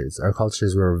cultures? Our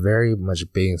cultures were very much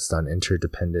based on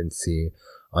interdependency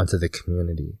onto the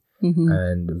community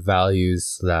and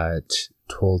values that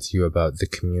told you about the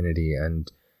community and,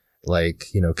 like,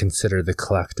 consider the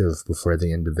collective before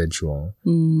the individual.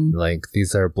 Like,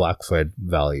 these are Blackfoot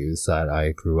values that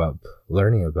I grew up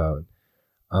learning about.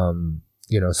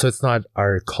 So it's not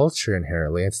our culture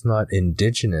inherently, it's not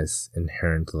indigenous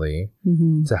inherently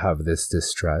to have this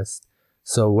distrust.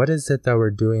 So what is it that we're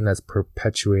doing that's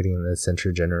perpetuating this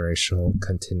intergenerational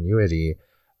continuity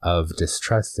of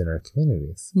distrust in our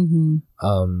communities?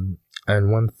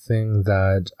 And one thing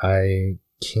that I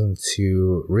came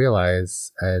to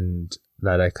realize, and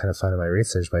that I kind of found in my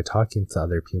research by talking to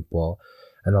other people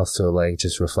and also, like,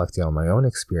 just reflecting on my own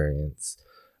experience,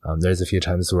 there's a few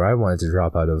times where I wanted to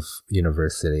drop out of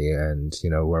university and,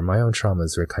 where my own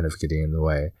traumas were kind of getting in the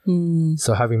way.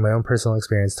 So having my own personal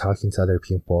experience, talking to other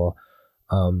people,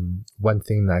 one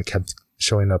thing that kept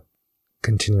showing up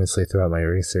continuously throughout my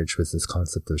research was this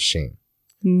concept of shame.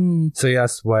 So you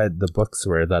asked what the books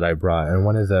were that I brought, and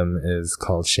one of them is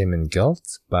called Shame and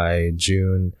Guilt by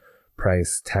June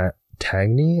Price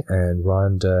Tagney and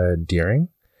Rhonda Deering.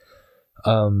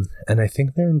 And I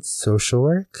think they're in social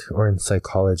work or in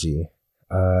psychology,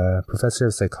 professor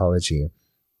of psychology.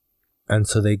 And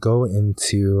so they go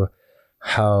into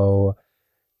how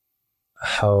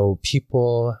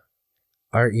people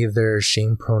are either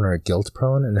shame prone or guilt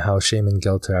prone, and how shame and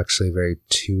guilt are actually very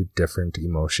two different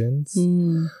emotions.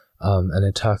 And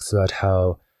it talks about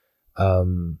how,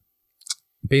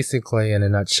 basically in a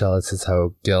nutshell, it says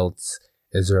how guilt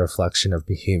is a reflection of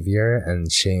behavior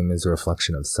and shame is a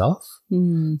reflection of self.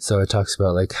 So it talks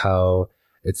about, like, how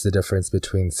it's the difference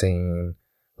between saying,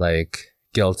 like,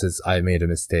 guilt is I made a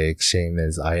mistake, shame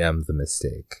is I am the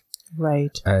mistake.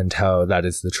 Right. And how that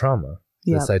is the trauma.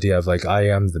 This idea of, like, I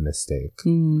am the mistake.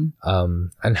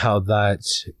 And how that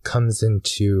comes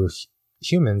into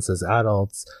humans as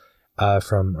adults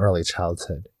from early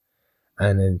childhood.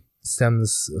 And it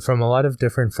stems from a lot of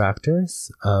different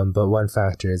factors, but one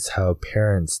factor is how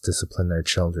parents discipline their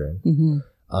children.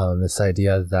 This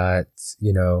idea that,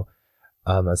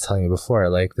 I was telling you before,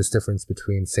 like, this difference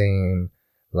between saying,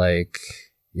 like,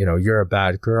 you're a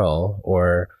bad girl,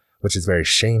 or which is very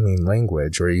shaming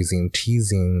language, or using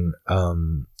teasing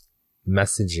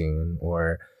messaging,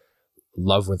 or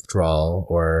love withdrawal,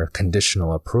 or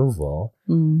conditional approval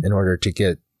in order to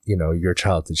get, your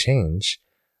child to change.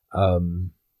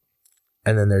 And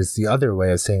then there's the other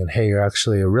way of saying, hey, you're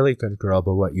actually a really good girl,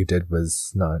 but what you did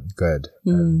was not good.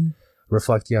 And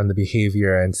reflecting on the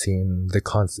behavior and seeing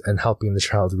and helping the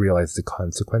child realize the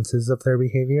consequences of their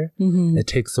behavior. It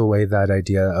takes away that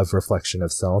idea of reflection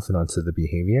of self and onto the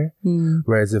behavior.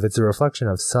 Whereas if it's a reflection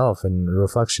of self and a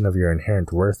reflection of your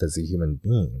inherent worth as a human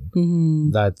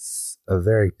being, that's a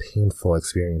very painful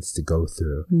experience to go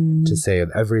through. To say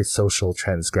that every social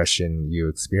transgression you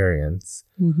experience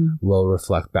will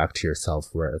reflect back to your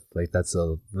self-worth. Like, that's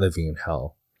a living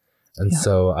hell. And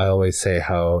so I always say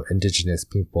how Indigenous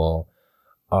people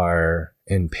are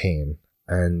in pain.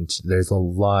 And there's a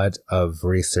lot of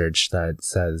research that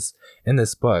says in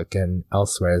this book and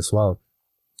elsewhere as well,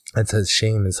 it says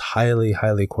shame is highly,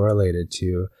 highly correlated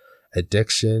to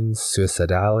addiction,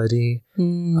 suicidality.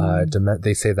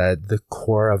 They say that the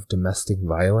core of domestic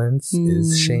violence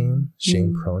is shame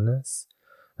proneness.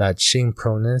 That shame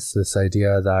proneness, this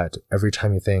idea that every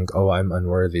time you think, oh, I'm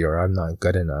unworthy, or I'm not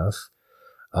good enough,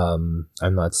 I'm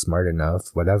not smart enough,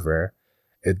 whatever,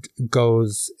 it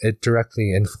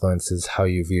directly influences how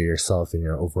you view yourself and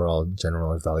your overall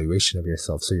general evaluation of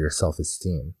yourself. So your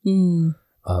self-esteem, and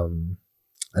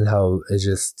how it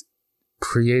just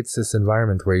creates this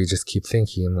environment where you just keep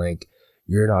thinking, like,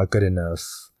 you're not good enough,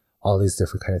 all these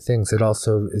different kind of things. It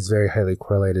also is very highly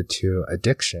correlated to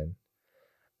addiction.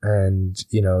 And,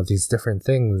 these different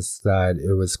things that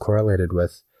it was correlated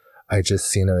with, I just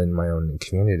seen it in my own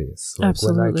communities. Like,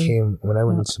 Absolutely. when I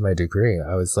went into my degree,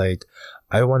 I was like,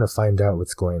 I want to find out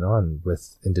what's going on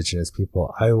with Indigenous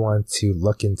people. I want to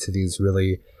look into these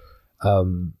really,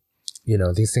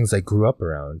 these things I grew up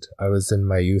around. I was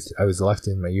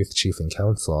elected in my youth chief and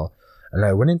council, and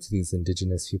I went into these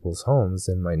Indigenous people's homes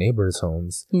and my neighbors'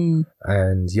 homes.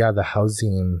 And yeah, the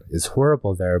housing is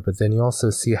horrible there, but then you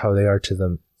also see how they are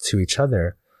to each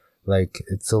other. Like,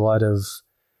 it's a lot of,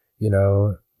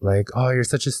 like, oh, you're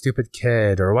such a stupid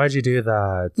kid, or why'd you do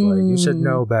that? Like, you should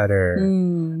know better.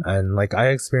 And, like, I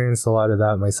experienced a lot of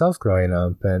that myself growing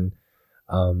up. And,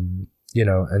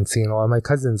 and seeing a lot of my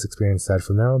cousins experience that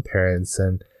from their own parents.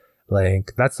 And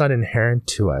like, that's not inherent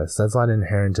to us. That's not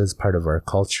inherent as part of our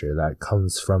culture. That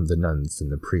comes from the nuns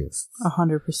and the priests.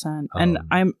 100%. And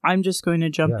I'm just going to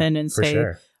jump in and say,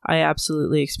 sure. I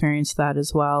absolutely experienced that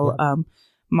as well. Yeah.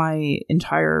 My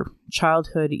entire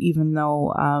childhood, even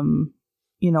though,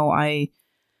 I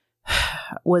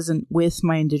wasn't with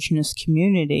my Indigenous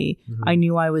community, I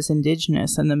knew I was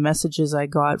Indigenous, and the messages I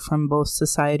got from both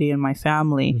society and my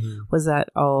family was that,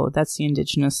 oh, that's the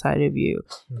Indigenous side of you.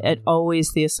 It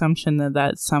always the assumption that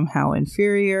that's somehow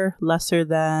inferior, lesser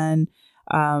than,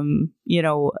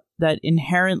 that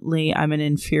inherently I'm an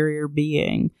inferior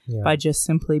being by just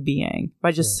simply being,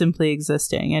 by just simply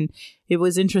existing. And it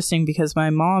was interesting because my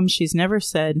mom, she's never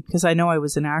said, because I know I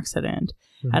was an accident,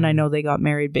 and I know they got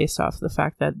married based off the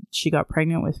fact that she got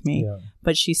pregnant with me. Yeah.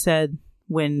 But she said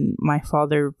when my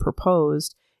father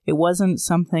proposed, it wasn't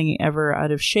something ever out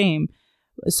of shame.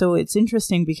 So it's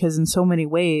interesting because in so many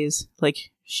ways,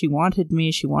 like, she wanted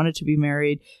me, she wanted to be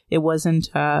married. It wasn't,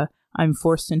 I'm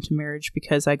forced into marriage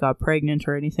because I got pregnant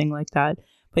or anything like that.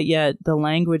 But yet the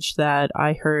language that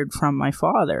I heard from my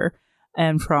father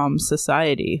and from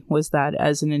society was that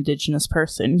as an Indigenous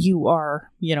person, you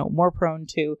are, more prone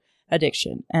to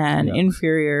addiction and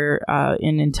inferior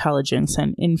in intelligence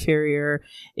and inferior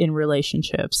in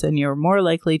relationships, and you're more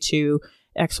likely to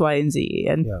X, Y, and Z.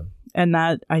 And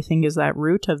that, I think, is that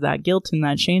root of that guilt and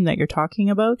that shame that you're talking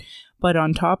about. But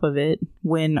on top of it,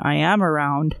 when I am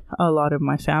around a lot of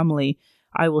my family,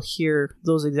 I will hear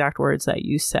those exact words that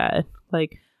you said,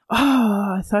 like,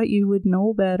 oh, I thought you would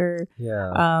know better.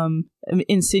 Yeah.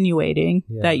 Insinuating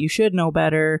that you should know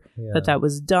better, that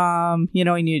was dumb,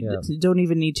 and you don't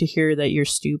even need to hear that you're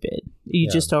stupid. You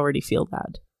just already feel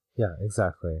that. Yeah,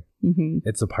 exactly.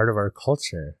 It's a part of our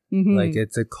culture. Like,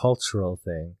 it's a cultural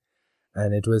thing.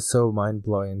 And it was so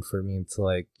mind-blowing for me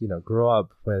to, grow up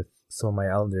with some of my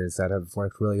elders that have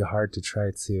worked really hard to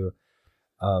try to,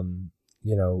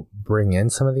 bring in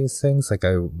some of these things. Like,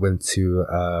 I went to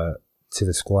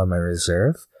the school on my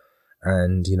reserve,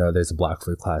 and, there's a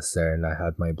Blackfoot class there, and I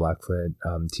had my Blackfoot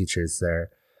teachers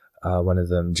there. One of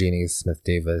them, Jeannie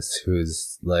Smith-Davis,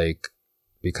 who's,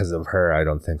 because of her, I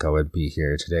don't think I would be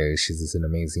here today. She's just an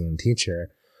amazing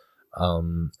teacher.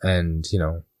 And,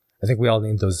 I think we all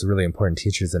need those really important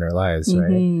teachers in our lives,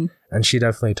 right? And she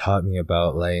definitely taught me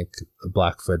about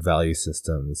Blackfoot value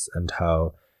systems and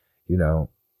how,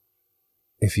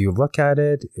 if you look at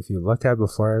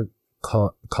before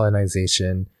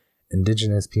colonization,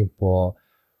 Indigenous people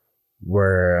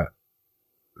were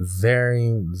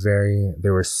very, very,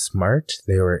 they were smart,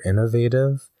 they were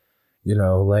innovative,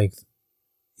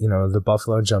 the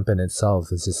buffalo jump in itself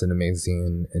is just an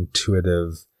amazing,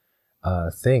 intuitive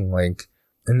thing.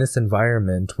 In this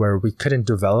environment where we couldn't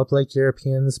develop like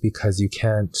Europeans because you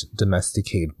can't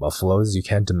domesticate buffaloes, you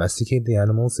can't domesticate the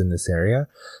animals in this area,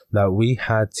 that we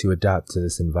had to adapt to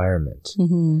this environment.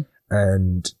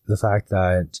 And the fact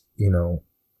that,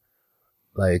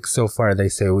 so far they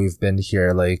say we've been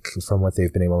here, from what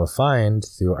they've been able to find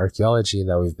through archaeology,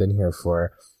 that we've been here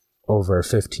for over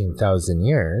 15,000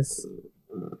 years.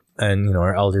 And,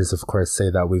 our elders, of course,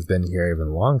 say that we've been here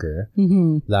even longer,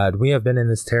 that we have been in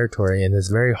this territory, in this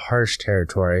very harsh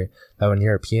territory, that when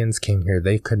Europeans came here,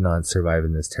 they could not survive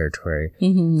in this territory.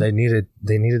 They needed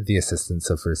the assistance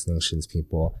of First Nations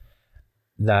people.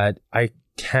 That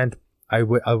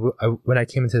when I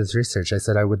came into this research, I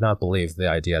said I would not believe the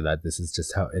idea that this is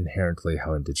just how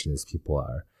Indigenous people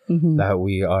are. That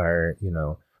we are,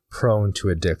 prone to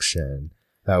addiction,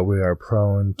 that we are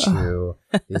prone to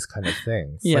these kind of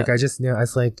things. I just knew, I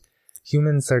was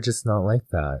humans are just not like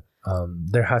that.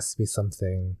 There has to be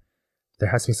something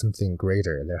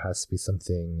greater. There has to be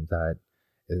something that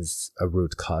is a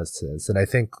root cause to this. And I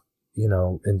think,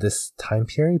 in this time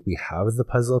period, we have the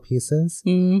puzzle pieces,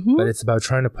 but it's about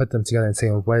trying to put them together and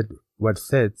saying what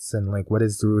fits and what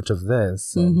is the root of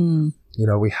this. And,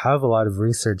 we have a lot of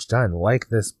research done, like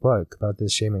this book about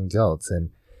this shame and guilt.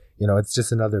 And, it's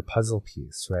just another puzzle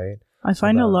piece, right? I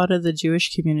find a lot of the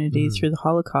Jewish community through the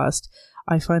Holocaust,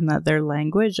 I find that their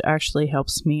language actually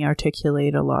helps me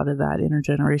articulate a lot of that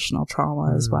intergenerational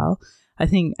trauma as well. I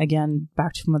think, again,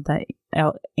 back to what that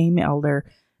AIM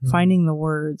elder, finding the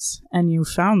words, and you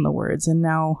found the words. And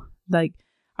now,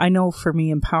 I know for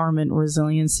me, empowerment,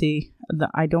 resiliency,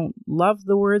 I don't love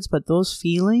the words, but those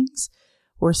feelings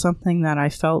were something that I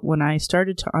felt when I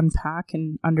started to unpack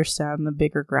and understand the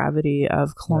bigger gravity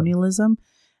of colonialism.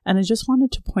 And I just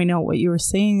wanted to point out what you were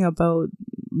saying about,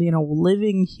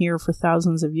 living here for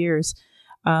thousands of years.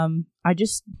 I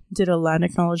just did a land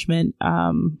acknowledgement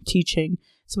teaching.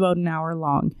 It's about an hour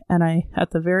long. And I,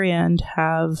 at the very end,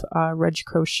 have Reg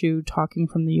Crowshoe talking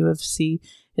from the UFC.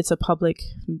 It's a public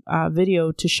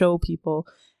video to show people.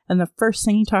 And the first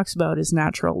thing he talks about is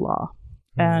natural law.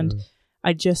 And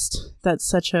that's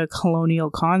such a colonial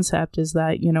concept, is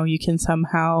that, you can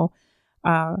somehow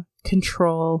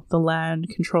control the land,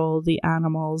 control the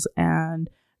animals, and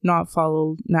not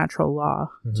follow natural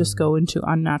law, just go into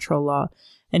unnatural law.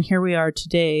 And here we are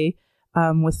today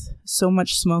with so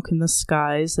much smoke in the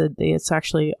skies that it's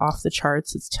actually off the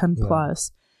charts. It's 10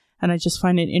 plus. And I just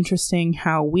find it interesting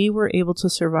how we were able to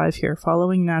survive here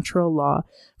following natural law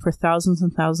for thousands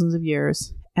and thousands of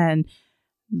years. And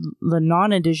the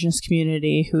non-Indigenous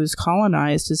community who's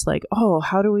colonized is like, oh,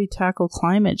 how do we tackle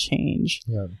climate change?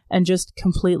 And just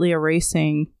completely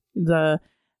erasing the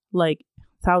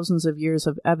thousands of years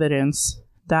of evidence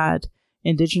that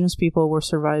Indigenous people were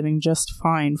surviving just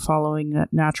fine following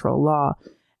natural law,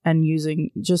 and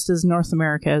using just as North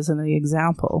America as an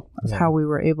example of how we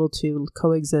were able to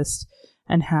coexist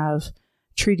and have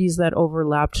treaties that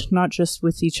overlapped not just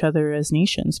with each other as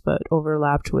nations, but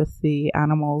overlapped with the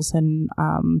animals and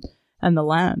the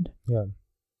land.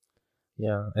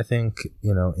 I think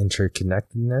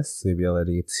interconnectedness, the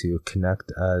ability to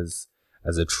connect as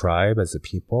a tribe, as a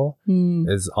people,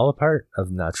 is all a part of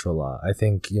natural law. I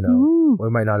think we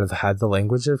might not have had the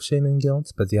language of shame and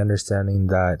guilt, but the understanding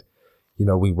that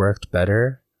we worked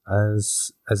better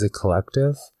as a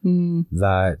collective,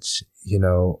 that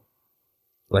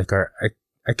our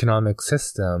economic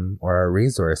system or our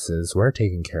resources were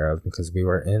taken care of because we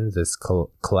were in this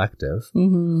collective.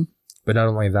 But not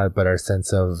only that, but our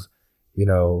sense of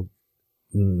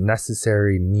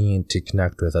necessary need to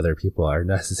connect with other people, our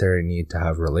necessary need to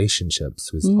have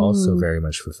relationships was also very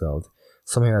much fulfilled.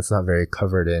 Something that's not very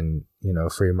covered in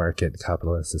free market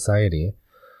capitalist society.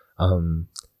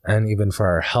 And even for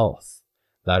our health,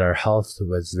 that our health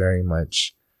was very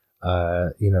much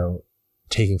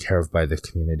taken care of by the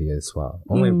community as well.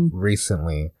 Only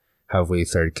recently have we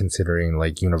started considering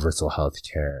universal health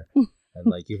care,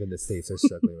 and even the states are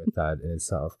struggling with that in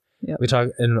itself. We talk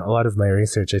in a lot of my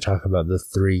research, I talk about the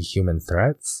 3 human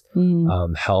threats: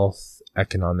 health,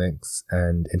 economics,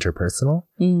 and interpersonal,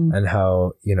 and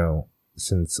how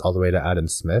since all the way to Adam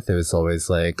Smith, it was always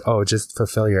just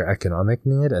fulfill your economic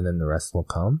need and then the rest will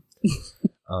come.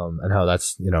 And how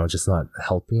that's just not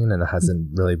helping, and it hasn't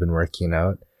really been working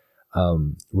out.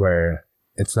 Where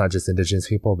it's not just Indigenous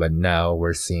people, but now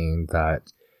we're seeing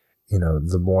that,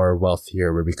 the more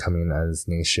wealthier we're becoming as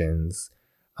nations,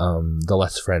 the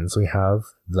less friends we have,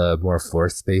 the more floor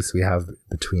space we have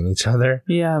between each other.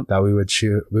 That we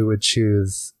would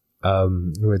choose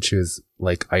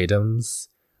items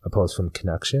opposed from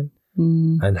connection.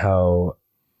 And how,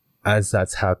 as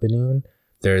that's happening,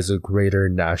 there's a greater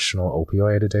national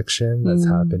opioid addiction that's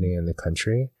happening in the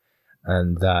country.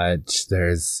 And that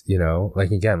there's,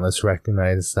 again, let's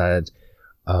recognize that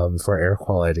for air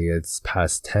quality, it's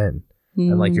past 10.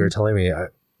 And you were telling me, I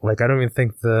don't even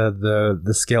think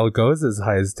the scale goes as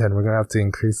high as 10. We're going to have to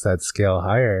increase that scale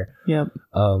higher.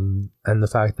 And the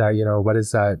fact that, what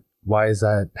is that? Why is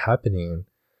that happening?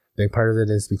 A big part of it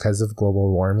is because of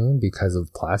global warming, because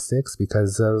of plastics,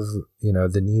 because of,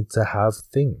 the need to have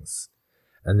things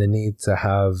and the need to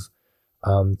have,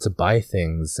 to buy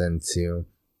things and to,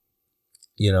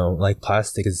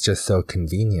 plastic is just so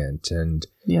convenient, and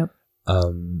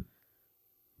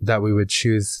that we would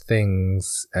choose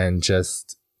things and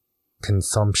just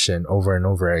consumption over and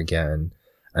over again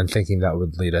and thinking that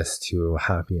would lead us to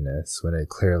happiness when it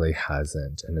clearly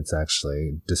hasn't, and it's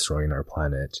actually destroying our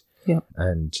planet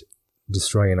and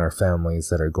destroying our families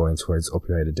that are going towards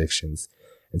opioid addictions.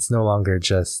 It's no longer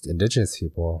just Indigenous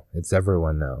people, it's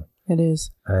everyone now. It is.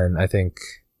 And I think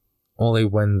only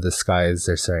when the skies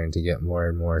are starting to get more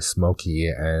and more smoky,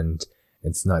 and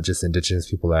it's not just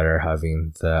Indigenous people that are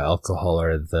having the alcohol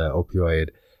or the opioid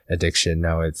addiction,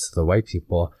 now it's the white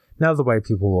people. Now the white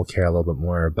people will care a little bit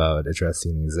more about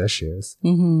addressing these issues.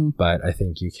 But I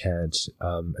think you can't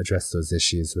address those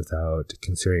issues without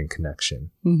considering connection,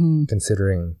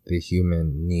 considering the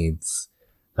human needs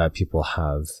that people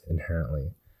have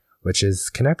inherently, which is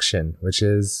connection, which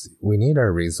is we need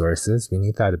our resources. We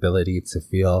need that ability to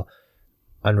feel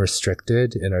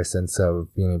unrestricted in our sense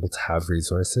of being able to have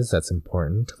resources. That's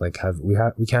important. We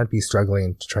can't be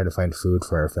struggling to try to find food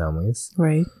for our families.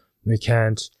 Right. We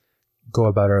can't go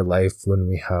about our life when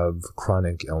we have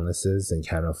chronic illnesses and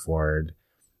can't afford,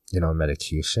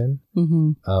 medication.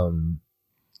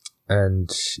 And,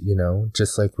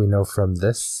 just like we know from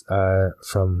this,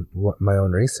 from my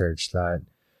own research, that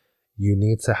you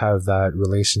need to have that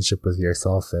relationship with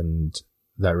yourself and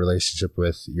that relationship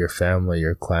with your family,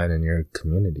 your clan, and your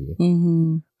community.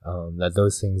 That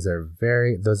those things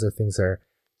are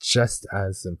just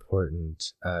as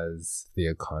important as the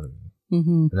economy.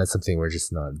 And that's something we're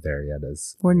just not there yet.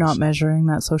 We're not measuring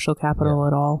that social capital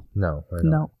at all. No, we're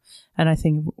not. No. And I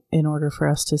think in order for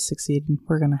us to succeed,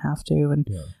 we're going to have to. And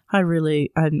I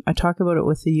talk about it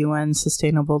with the UN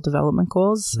Sustainable Development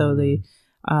Goals. So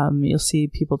you'll see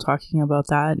people talking about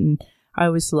that. And I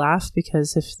always laugh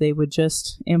because if they would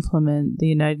just implement the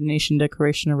United Nations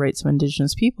Declaration of Rights of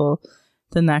Indigenous People,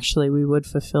 then actually we would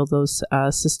fulfill those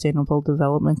sustainable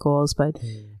development goals. But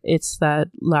it's that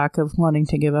lack of wanting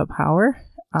to give up power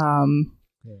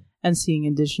and seeing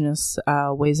Indigenous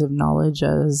ways of knowledge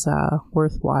as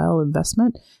worthwhile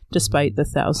investment, despite the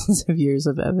thousands of years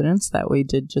of evidence that we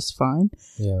did just fine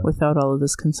without all of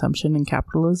this consumption and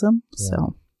capitalism.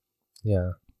 So,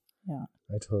 yeah,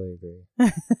 I totally agree.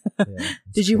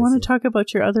 Did you want to talk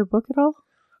about your other book at all?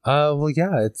 Well,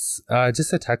 yeah, it's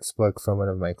just a textbook from one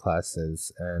of my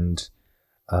classes, and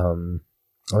I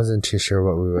wasn't too sure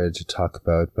what we would talk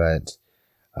about, but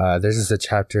there's just a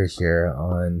chapter here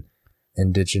on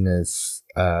Indigenous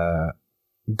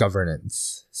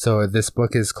governance. So this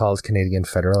book is called Canadian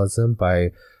Federalism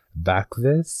by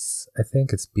Bakvis, I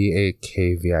think it's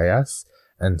Bakvis,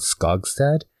 and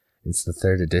Skogstad. It's the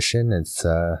 3rd edition. It's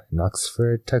an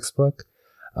Oxford textbook.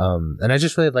 And I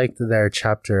just really liked their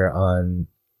chapter on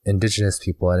Indigenous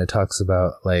people, and it talks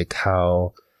about like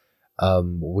how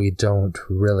we don't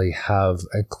really have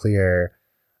a clear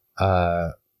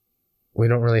the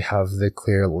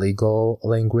clear legal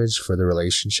language for the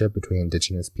relationship between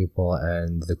Indigenous people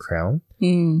and the Crown,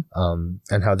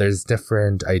 and how there's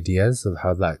different ideas of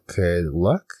how that could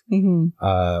look,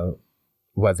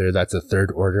 whether that's a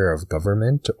third order of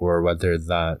government or whether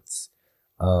that's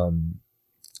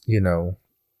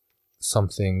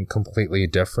something completely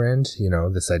different,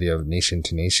 this idea of nation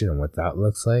to nation and what that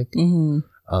looks like. And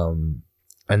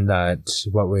that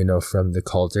what we know from the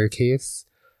Calder case,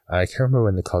 I can't remember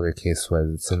when the Calder case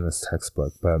was, it's in this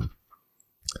textbook, but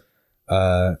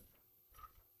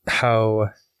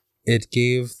how it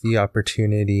gave the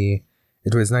opportunity,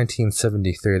 it was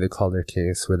 1973, the Calder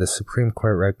case, where the Supreme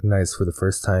Court recognized for the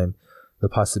first time the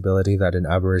possibility that an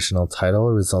Aboriginal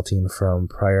title resulting from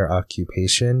prior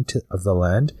occupation of the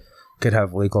land could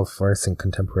have legal force in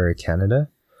contemporary Canada.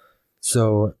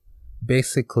 So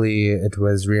basically, it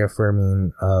was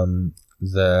reaffirming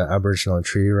the Aboriginal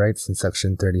treaty rights in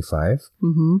Section 35.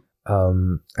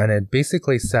 And it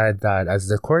basically said that as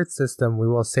the court system, we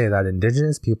will say that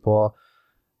Indigenous people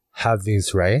have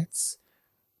these rights.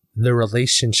 The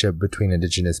relationship between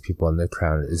Indigenous people and the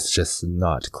Crown is just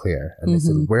not clear. And they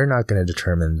said, we're not going to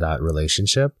determine that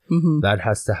relationship. That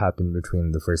has to happen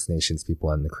between the First Nations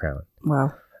people and the Crown.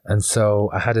 Wow. And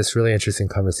so I had this really interesting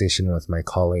conversation with my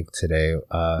colleague today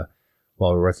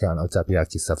while we're working on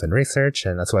Otapiaki stuff and research.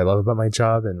 And that's what I love about my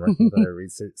job and working with other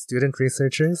student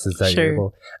researchers is that you're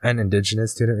able, and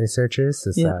Indigenous student researchers,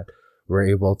 is that we're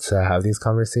able to have these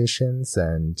conversations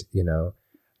and,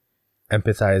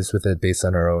 empathize with it based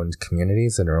on our own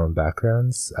communities and our own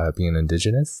backgrounds, being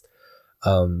Indigenous.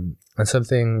 And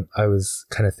something I was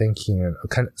kind of thinking,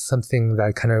 something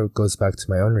that kind of goes back to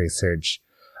my own research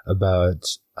about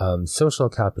social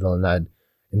capital, and that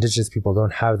Indigenous people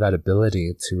don't have that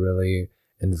ability to really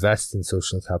invest in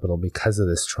social capital because of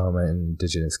this trauma in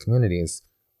Indigenous communities.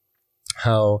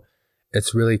 How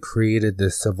it's really created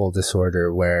this civil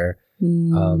disorder where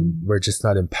we're just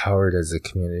not empowered as a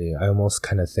community. I almost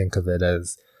kind of think of it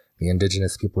as the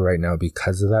Indigenous people right now,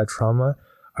 because of that trauma,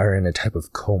 are in a type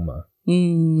of coma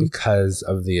because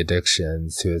of the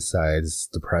addictions, suicides,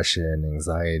 depression,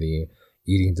 anxiety,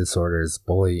 eating disorders,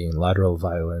 bullying, lateral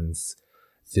violence,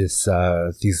 these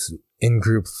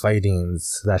in-group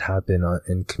fightings that happen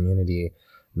in community,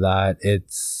 that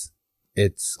it's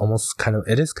almost kind of,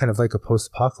 it is kind of like a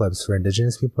post-apocalypse for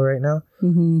Indigenous people right now,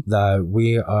 that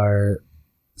we are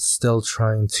still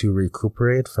trying to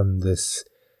recuperate from the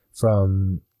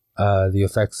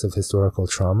effects of historical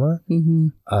trauma,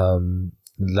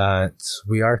 that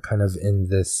we are kind of in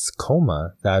this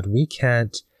coma, that we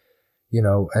can't,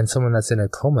 and someone that's in a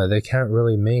coma, they can't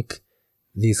really make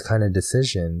these kind of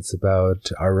decisions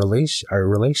about our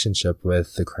relationship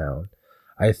with the Crown.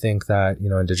 I think that,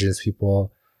 Indigenous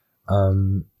people, I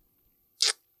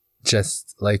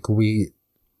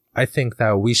think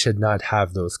that we should not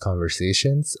have those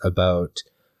conversations about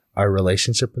our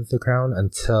relationship with the Crown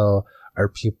until our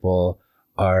people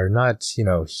are not,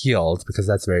 healed, because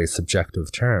that's a very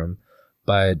subjective term,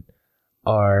 but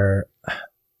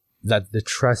that the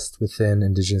trust within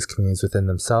Indigenous communities, within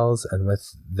themselves and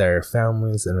with their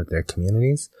families and with their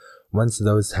communities, once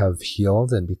those have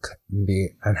healed and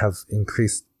and have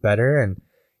increased better, and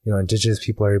Indigenous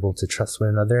people are able to trust one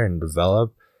another and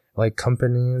develop like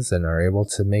companies and are able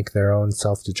to make their own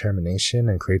self-determination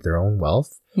and create their own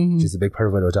wealth, which is a big part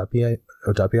of what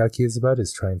Odapiaki is about,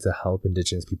 is trying to help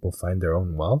Indigenous people find their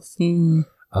own wealth.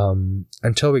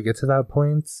 Until we get to that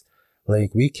point,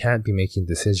 like, we can't be making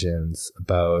decisions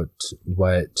about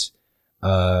where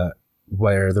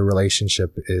the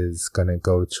relationship is going to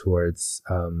go towards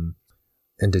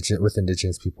with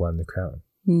Indigenous people and the Crown.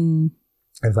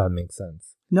 If that makes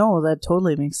sense. No, that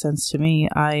totally makes sense to me.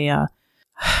 I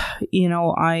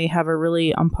have a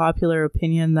really unpopular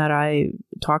opinion that I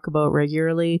talk about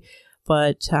regularly,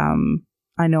 but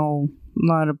I know a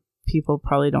lot of people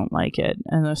probably don't like it,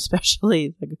 and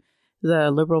especially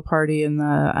the Liberal Party and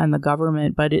the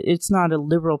government. But it's not a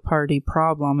Liberal Party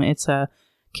problem. It's a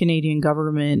Canadian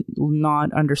government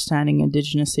not understanding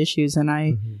Indigenous issues, and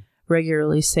I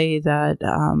regularly say that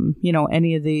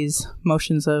any of these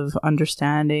motions of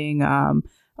understanding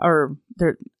or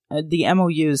the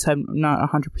MOUs, I'm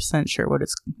not 100% sure what it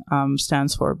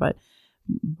stands for, but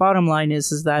bottom line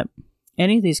is that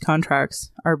any of these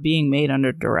contracts are being made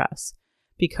under duress,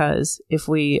 because if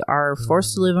we are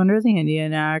forced to live under the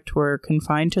Indian Act, we're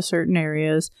confined to certain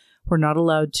areas, we're not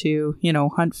allowed to,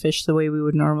 hunt fish the way we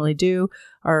would normally do,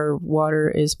 our water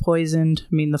is poisoned.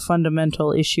 I mean, the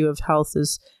fundamental issue of health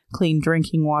is clean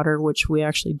drinking water, which we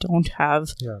actually don't have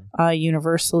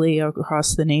universally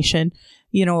across the nation.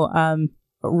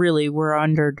 Really, we're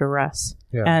under duress.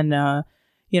 Yeah. And,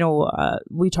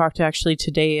 we talked actually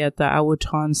today at the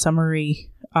Awuton summary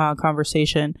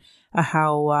conversation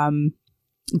how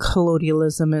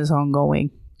colonialism is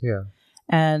ongoing. Yeah.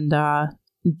 And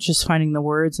just finding the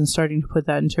words and starting to put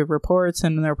that into reports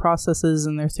and their processes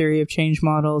and their theory of change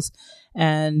models.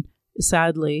 And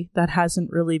sadly, that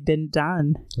hasn't really been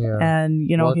done. Yeah. And,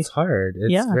 well, it's hard.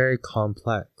 It's very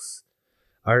complex.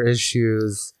 Our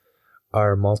issues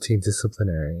are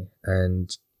multidisciplinary,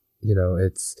 and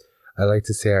I like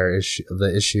to say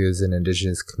the issues in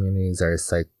Indigenous communities are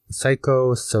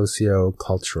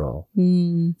socio-cultural.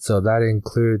 So that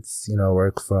includes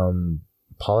work from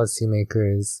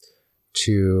policymakers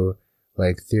to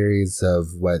like theories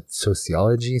of what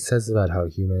sociology says about how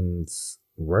humans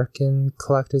work in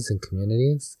collectives and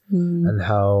communities, and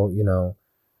how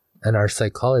and our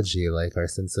psychology, like our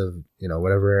sense of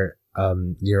whatever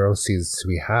neuroses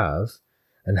we have,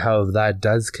 and how that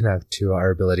does connect to our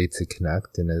ability to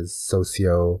connect in a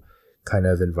socio kind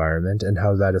of environment, and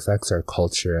how that affects our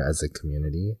culture as a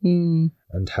community, and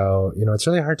how it's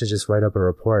really hard to just write up a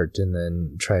report and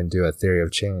then try and do a theory of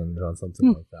change on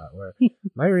something like that. Where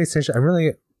my research, I'm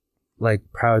really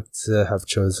proud to have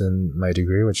chosen my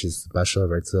degree, which is Bachelor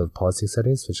of Arts of Policy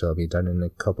Studies, which I'll be done in a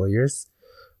couple of years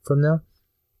from now,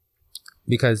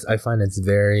 because I find it's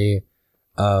very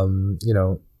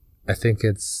I think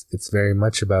it's very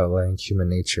much about human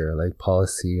nature,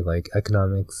 policy,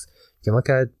 economics. You can look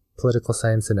at political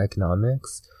science and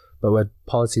economics, but what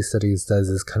policy studies does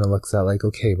is kind of looks at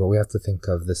okay, but we have to think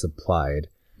of this applied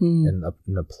in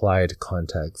an applied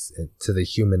context to the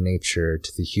human nature,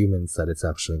 to the humans that it's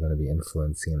actually going to be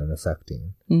influencing and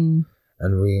affecting. And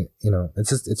we,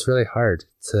 it's really hard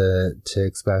to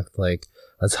expect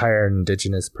let's hire an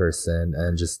Indigenous person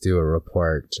and just do a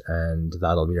report and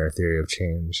that'll be our theory of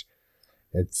change.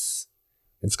 It's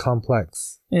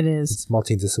complex. It is. It's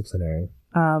multidisciplinary.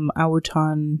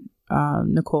 Awuton,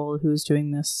 Nicole, who's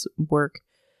doing this work,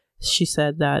 she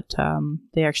said that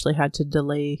they actually had to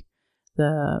delay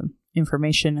the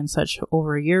information and such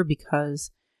over a year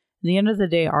because at the end of the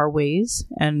day, our ways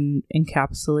and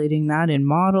encapsulating that in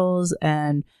models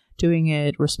and doing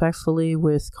it respectfully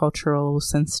with cultural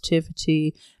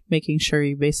sensitivity, making sure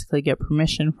you basically get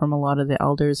permission from a lot of the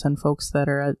elders and folks that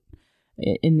are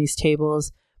in these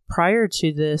tables. Prior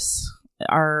to this,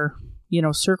 our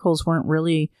circles weren't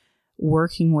really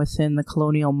working within the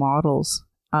colonial models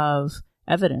of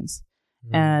evidence.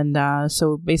 And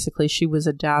so basically she was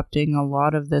adapting a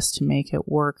lot of this to make it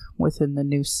work within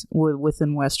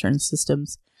within Western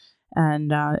systems.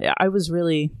 And I was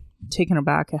really taken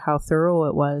aback at how thorough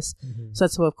it was. So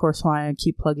that's, of course, why I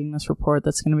keep plugging this report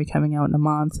that's going to be coming out in a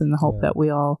month, in the hope that we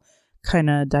all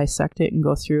kind of dissect it and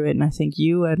go through it. And I think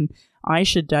you and I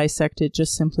should dissect it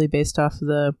just simply based off of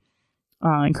the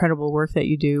incredible work that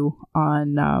you do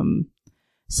on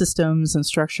systems and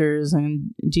structures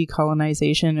and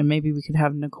decolonization. And maybe we could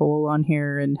have Nicole on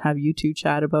here and have you two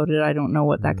chat about it. I don't know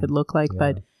what that could look like,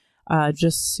 but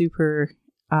just super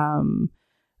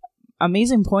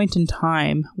amazing point in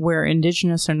time where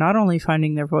Indigenous are not only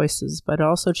finding their voices, but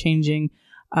also changing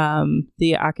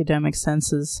the academic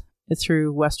senses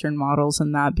through Western models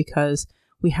and that, because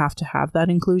we have to have that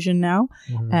inclusion now,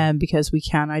 and because we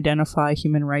can identify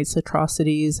human rights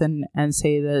atrocities and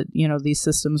say that, you know, these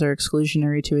systems are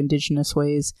exclusionary to Indigenous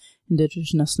ways,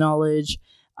 Indigenous knowledge.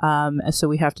 And so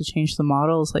we have to change the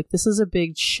models. Like, this is a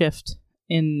big shift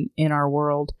in our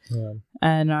world. Yeah.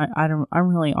 And I'm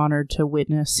really honored to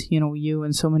witness, you know, you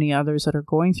and so many others that are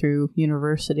going through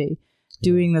university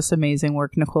doing this amazing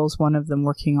work. Nicole's one of them,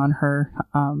 working on her,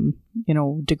 you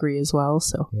know, degree as well.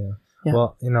 So, yeah.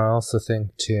 Well, you know, I also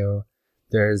think too,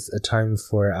 there's a time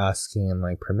for asking and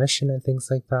like permission and things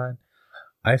like that.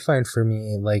 I find for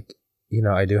me, like, you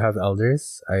know, I do have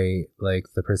elders. I like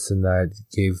the person that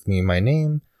gave me my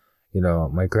name, you know,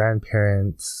 my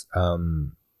grandparents.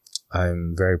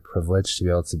 I'm very privileged to be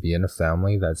able to be in a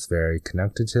family that's very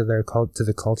connected to their to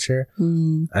the culture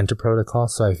and to protocol.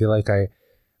 So I feel like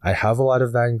I have a lot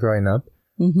of that growing up.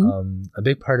 A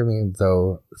big part of me,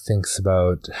 though, thinks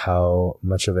about how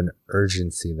much of an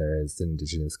urgency there is in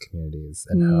Indigenous communities,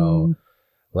 and how,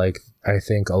 like, I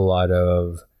think a lot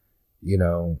of, you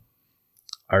know,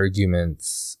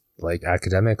 arguments, like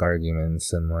academic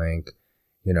arguments, and like,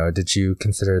 you know, did you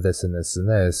consider this and this and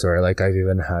this? Or like, I've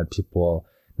even had people,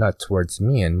 not towards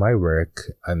me and my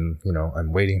work, I'm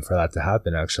waiting for that to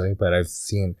happen actually, but I've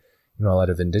seen, you know, a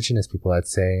lot of Indigenous people that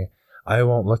say, I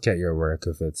won't look at your work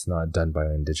if it's not done by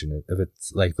an Indigenous, if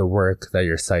it's like the work that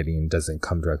you're citing doesn't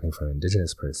come directly from an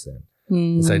Indigenous person.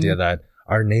 This idea that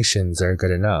our nations are good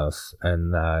enough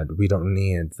and that we don't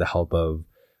need the help of,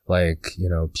 like, you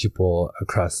know, people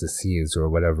across the seas or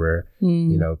whatever,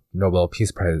 you know, Nobel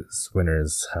Peace Prize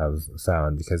winners have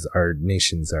found, because our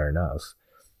nations are enough.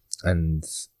 And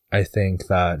I think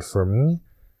that for me,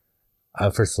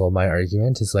 first of all, my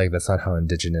argument is like, that's not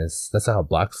how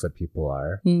Blackfoot people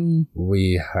are.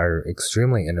 We are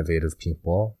extremely innovative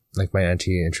people. Like, my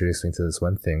auntie introduced me to this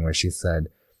one thing where she said,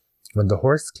 when the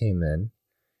horse came in,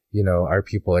 you know, our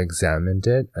people examined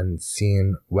it and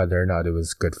seen whether or not it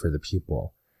was good for the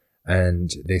people. And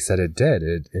they said it did.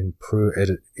 It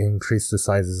increased the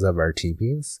sizes of our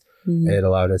teepees. It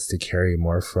allowed us to carry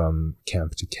more from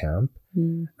camp to camp.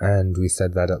 And we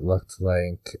said that it looked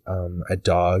like a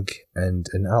dog and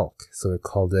an elk. So we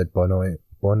called it bono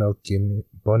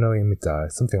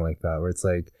imita, something like that, where it's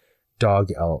like dog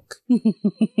elk.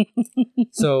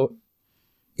 So,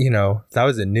 you know, that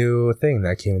was a new thing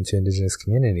that came into Indigenous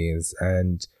communities,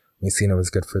 and we seen it was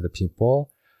good for the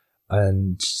people,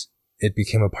 and it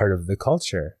became a part of the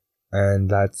culture. And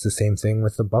that's the same thing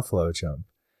with the buffalo jump.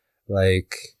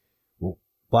 Like,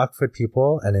 Blackfoot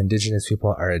people and Indigenous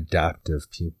people are adaptive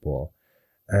people.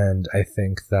 And I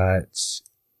think that,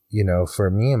 you know, for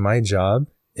me and my job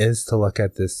is to look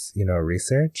at this, you know,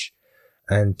 research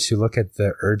and to look at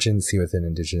the urgency within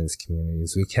Indigenous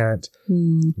communities. We can't,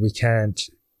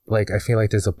 like, I feel like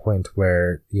there's a point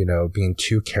where, you know, being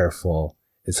too careful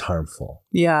is harmful.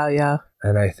 Yeah.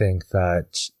 And I think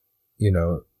that, you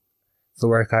know, the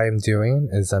work I'm doing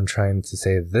is I'm trying to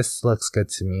say, this looks good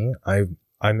to me.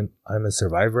 I'm a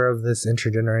survivor of this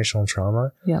intergenerational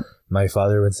trauma. Yeah. My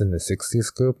father was in the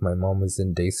 60s group. My mom was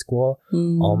in day school.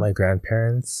 All my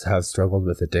grandparents have struggled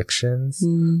with addictions.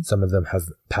 Some of them have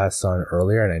passed on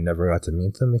earlier, and I never got to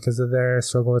meet them because of their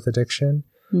struggle with addiction.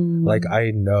 Like,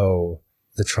 I know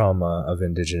the trauma of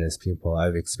Indigenous people.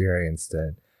 I've experienced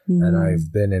it. And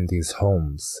I've been in these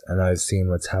homes, and I've seen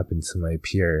what's happened to my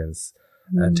peers,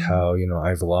 and how, you know,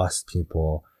 I've lost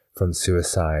people from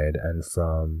suicide and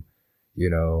from, you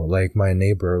know, like, my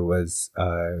neighbor was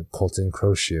Colton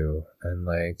Crowshoe, and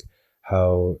like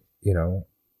how, you know,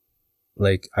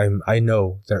 like, I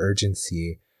know the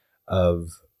urgency of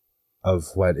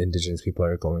what Indigenous people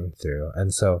are going through.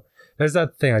 And so there's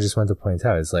that thing I just wanted to point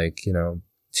out, is like, you know,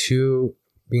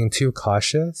 being too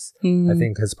cautious, I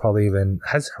think has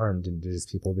harmed Indigenous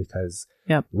people, because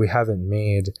we haven't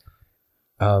made,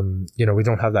 you know, we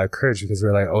don't have that courage, because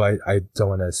we're like, oh, I don't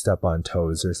want to step on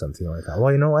toes or something like that.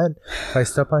 Well, you know what? If I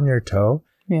step on your toe,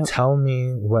 tell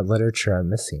me what literature I'm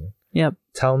missing.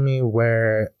 Tell me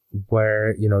where,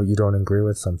 you know, you don't agree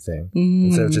with something,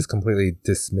 instead of just completely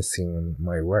dismissing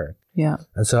my work.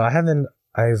 And so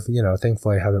I've, you know,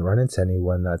 thankfully I haven't run into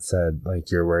anyone that said, like,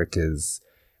 your work is,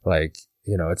 like,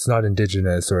 you know, it's not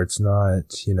Indigenous, or it's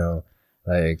not, you know,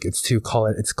 like, it's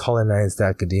colonized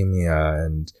academia.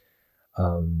 And,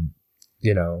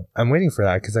 you know, I'm waiting for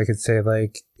that, because I could say,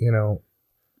 like, you know,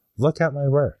 look at my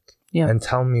work and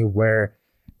tell me where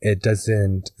it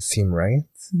doesn't seem right,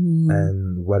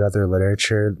 and what other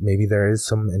literature, maybe there is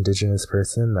some Indigenous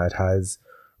person that has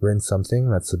written something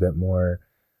that's a bit more,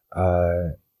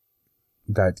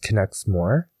 that connects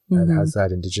more and has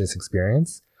that Indigenous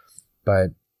experience.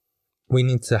 But we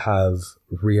need to have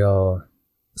real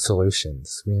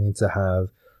solutions. We need to have,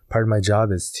 part of my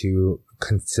job is to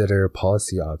consider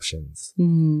policy options.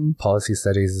 Policy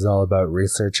studies is all about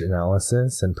research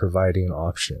analysis and providing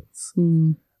options.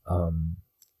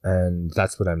 And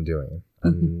that's what I'm doing.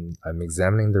 I'm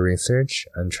examining the research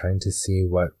and trying to see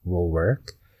what will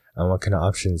work and what kind of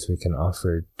options we can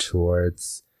offer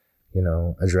towards,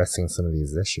 addressing some of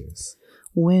these issues.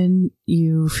 When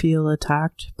you feel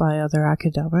attacked by other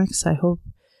academics, I hope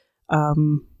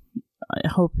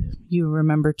you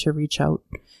remember to reach out,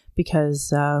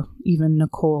 because even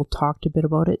Nicole talked a bit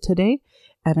about it today.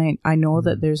 And I know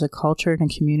that there's a culture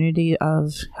and a community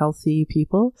of healthy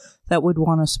people that would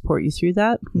want to support you through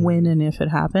that when and if it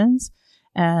happens.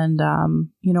 And,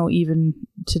 even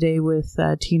today with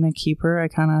Tina Keeper, I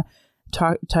kind of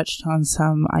touched on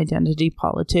some identity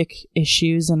politic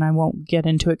issues, and I won't get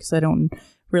into it because I don't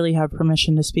really have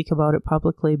permission to speak about it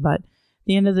publicly. But at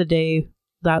the end of the day,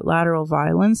 that lateral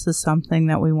violence is something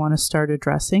that we want to start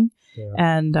addressing. Yeah.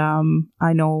 And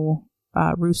I know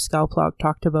Ruth Skalplok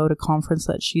talked about a conference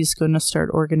that she's going to start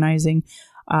organizing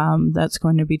that's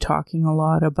going to be talking a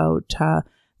lot about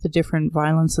the different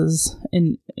violences,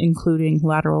 including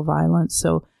lateral violence.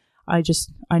 So I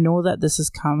know that this is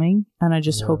coming, and I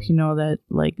just hope you know that,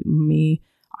 like me,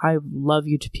 I love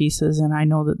you to pieces, and I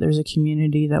know that there's a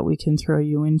community that we can throw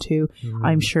you into.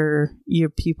 I'm sure your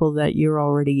people that you're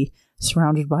already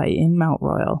surrounded by in Mount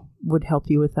Royal would help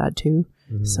you with that too.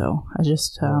 So I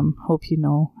just hope you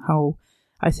know how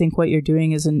I think what you're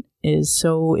doing is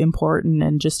so important.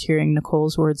 And just hearing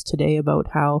Nicole's words today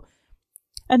about how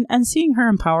and seeing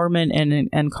her empowerment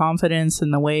and confidence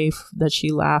in the way that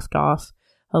she laughed off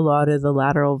a lot of the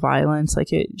lateral violence, like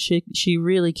she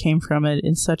really came from it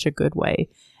in such a good way.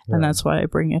 And that's why I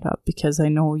bring it up, because I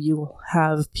know you will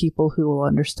have people who will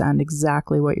understand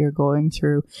exactly what you're going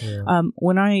through.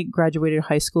 When I graduated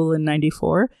high school in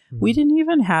 94, we didn't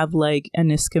even have like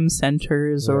Aniskum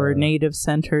centers or Native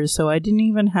centers. So I didn't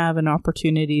even have an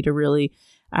opportunity to really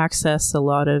access a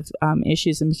lot of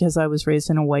issues. And because I was raised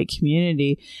in a white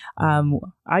community,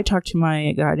 I talked to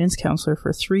my guidance counselor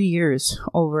for 3 years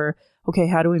over, okay,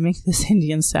 how do we make this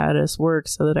Indian status work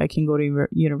so that I can go to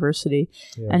university?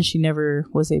 And she never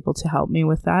was able to help me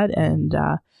with that. And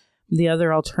the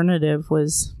other alternative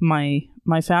was my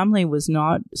family was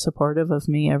not supportive of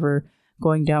me ever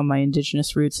going down my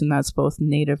Indigenous roots, and that's both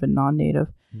Native and non-Native.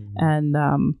 And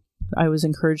I was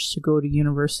encouraged to go to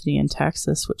university in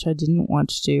Texas, which I didn't want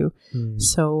to do.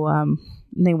 So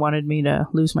they wanted me to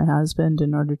lose my husband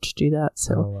in order to do that.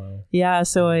 So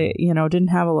so I didn't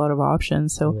have a lot of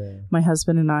options. So my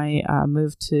husband and I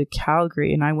moved to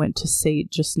Calgary, and I went to SAIT,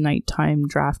 just nighttime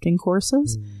drafting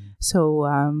courses. So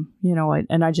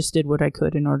I just did what I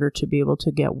could in order to be able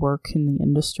to get work in the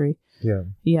industry.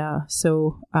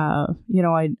 So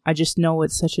I just know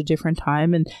it's such a different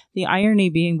time. And the irony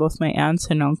being, both my aunts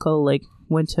and uncle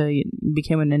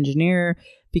became an engineer,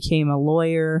 became a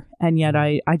lawyer, and yet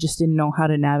I just didn't know how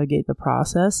to navigate the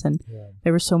process. And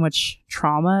there was so much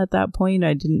trauma at that point,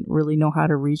 I didn't really know how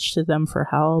to reach to them for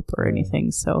help or anything.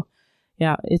 So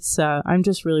it's I'm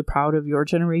just really proud of your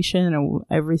generation and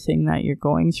everything that you're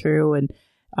going through. And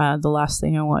the last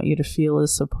thing I want you to feel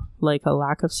is like a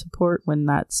lack of support when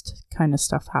that kind of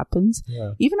stuff happens.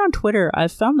 Even on Twitter,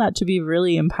 I've found that to be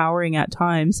really empowering at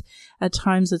times. At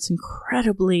times it's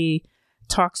incredibly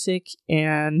toxic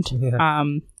and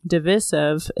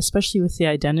divisive, especially with the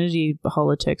identity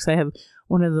politics. I have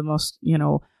one of the most,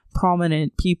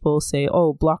 prominent people say,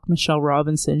 oh, block Michelle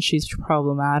Robinson, she's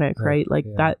problematic, right? Like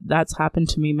that's happened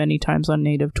to me many times on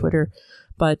Native Twitter.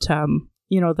 But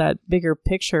that bigger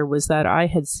picture was that I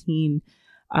had seen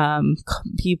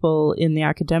people in the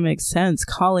academic sense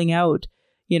calling out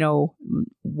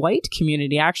white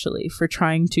community actually for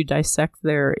trying to dissect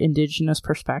their Indigenous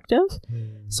perspective.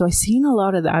 So I seen a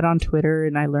lot of that on Twitter,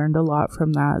 and I learned a lot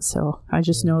from that. So I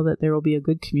just know that there will be a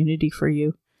good community for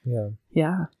you. Yeah,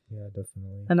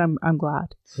 definitely. And I'm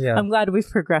glad. I'm glad we've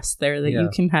progressed there, that you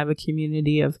can have a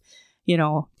community of,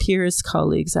 peers,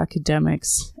 colleagues,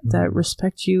 academics that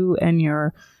respect you and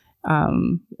your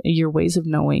ways of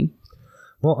knowing.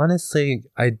 Well, honestly,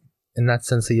 in that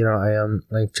sense, I am,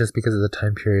 like, just because of the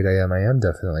time period I am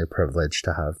definitely privileged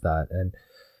to have that. And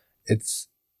it's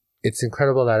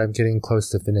incredible that I'm getting close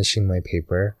to finishing my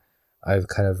paper. I've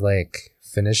kind of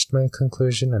finished my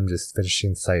conclusion. I'm just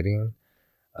finishing citing.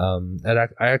 And I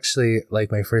actually,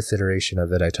 my first iteration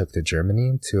of it, I took to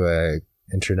Germany to a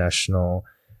international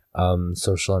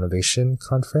social innovation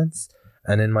conference.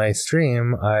 And in my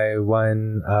stream, I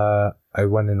won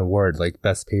an award,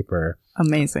 best paper.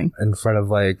 Amazing. In front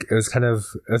of I was kind of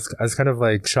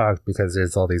shocked because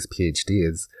there's all these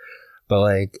PhDs, But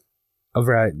like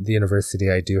over at the university,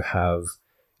 I do have,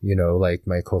 you know, like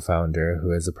my co-founder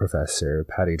who is a professor,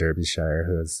 Patty Derbyshire,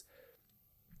 who is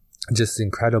just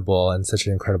incredible and such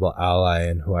an incredible ally,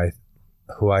 and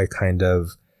who I kind of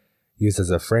use as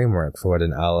a framework for what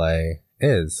an ally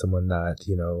is, someone that,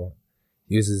 you know,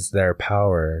 uses their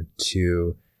power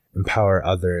to empower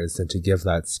others and to give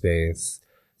that space.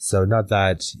 So not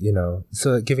that, you know,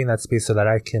 so giving that space so that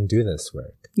I can do this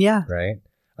work. Yeah. Right.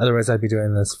 Otherwise I'd be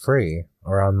doing this free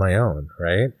or on my own.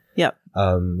 Right. Yep.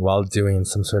 While doing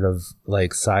some sort of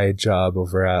like side job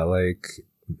over at like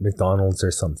McDonald's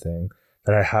or something,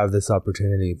 that I have this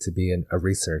opportunity to be a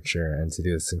researcher and to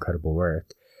do this incredible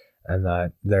work. And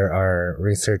that there are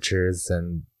researchers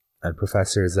and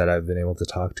professors that I've been able to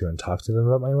talk to them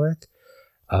about my work.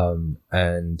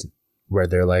 And where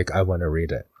they're like, I want to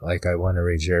read it. Like, I want to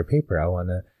read your paper. I want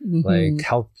to like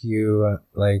help you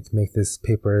like make this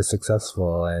paper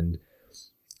successful. And,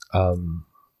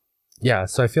 yeah,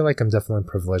 so I feel like I'm definitely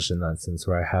privileged in that sense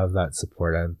where I have that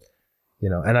support. And, you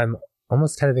know, and I'm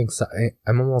almost kind of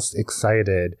I'm almost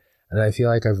excited. And I feel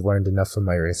like I've learned enough from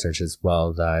my research as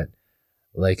well that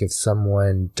like if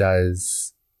someone's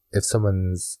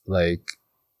like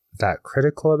that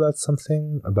critical about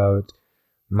something, about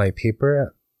my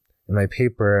paper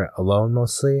alone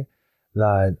mostly,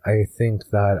 that I think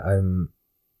that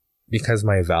because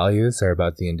my values are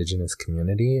about the Indigenous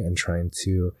community and trying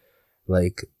to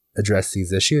like address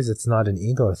these issues, it's not an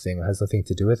ego thing. It has nothing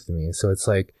to do with me. So it's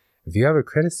like, if you have a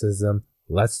criticism,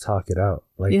 let's talk it out.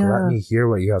 Like, let me hear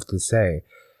what you have to say.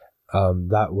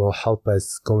 That will help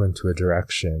us go into a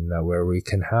direction that where we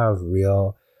can have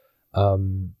real,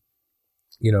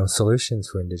 you know, solutions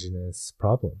for Indigenous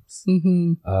problems.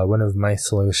 One of my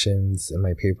solutions in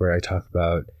my paper I talk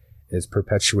about is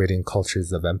perpetuating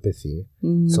cultures of empathy.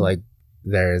 So like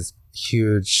there's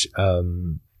huge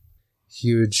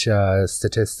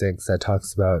statistics that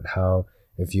talks about how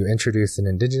if you introduce an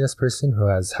Indigenous person who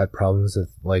has had problems with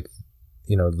like,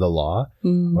 you know, the law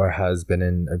or has been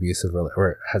in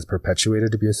or has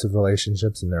perpetuated abusive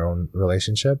relationships in their own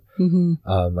relationship,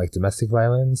 like domestic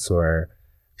violence or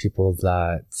people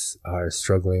that are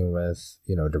struggling with,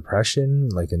 you know, depression,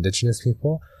 like Indigenous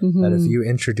people, that if you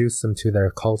introduce them to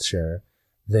their culture,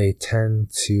 they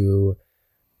tend to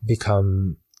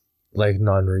become like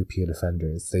non-repeat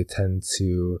offenders. They tend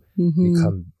to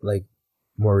become like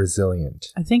more resilient.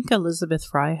 I think Elizabeth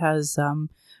Fry has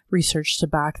research to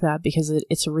back that because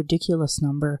it's a ridiculous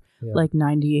number, like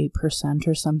 98%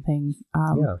 or something.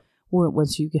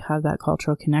 Once you have that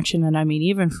cultural connection. And I mean,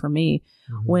 even for me,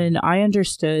 when I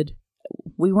understood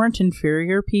we weren't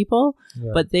inferior people,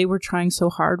 but they were trying so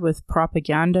hard with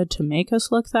propaganda to make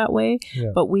us look that way.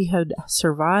 But we had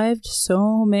survived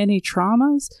so many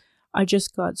traumas. I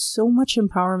just got so much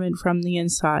empowerment from the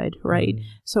inside, right?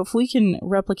 So if we can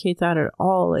replicate that at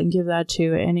all and give that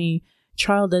to any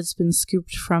child that's been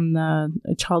scooped from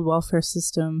the child welfare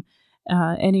system,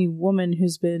 any woman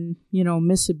who's been, you know,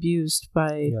 misabused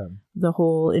by the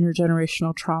whole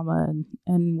intergenerational trauma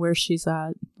and where she's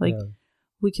at, like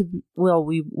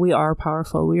we are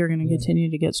powerful. We are going to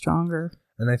continue to get stronger.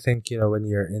 And I think, you know, when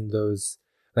you're in those,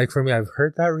 like for me, I've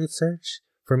heard that research.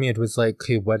 For me, it was like,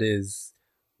 okay, what is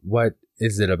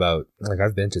it about? Like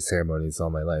I've been to ceremonies all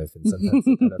my life, and sometimes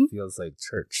it kind of feels like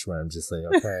church where I'm just like,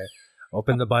 okay,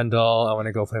 open the bundle, I want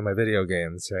to go play my video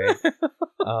games, right?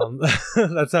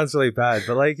 That sounds really bad,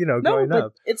 but like, you know, growing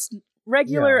up, it's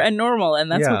regular and normal,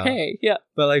 and that's okay. Yeah.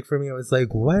 But like for me, it was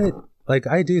like, what? Like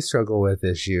I do struggle with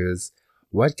issues.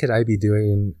 What could I be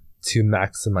doing to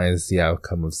maximize the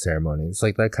outcome of ceremonies?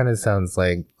 Like that kind of sounds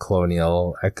like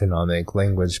colonial economic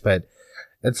language, but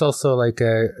it's also like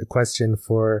a question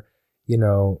for, you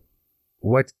know,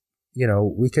 what, you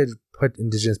know, we could put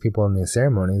Indigenous people in these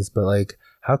ceremonies, but like,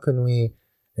 how can we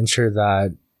ensure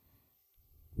that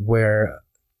we're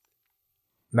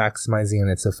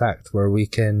maximizing its effect, where we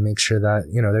can make sure that,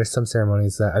 you know, there's some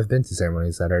ceremonies that I've been to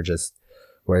ceremonies that are just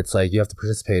where it's like you have to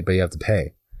participate, but you have to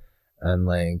pay. And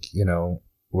like, you know,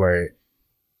 where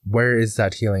is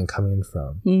that healing coming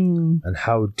from? And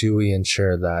how do we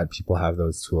ensure that people have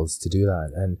those tools to do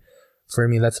that? And for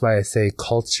me, that's why I say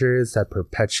cultures that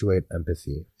perpetuate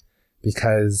empathy,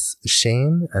 because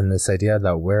shame and this idea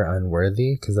that we're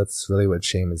unworthy, because that's really what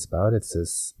shame is about. It's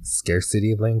this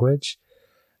scarcity language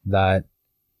that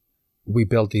we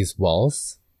build these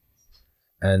walls.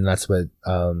 And that's what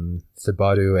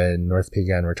Thibodeau and North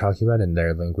Piegan were talking about in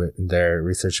their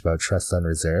research about trust on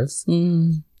reserves.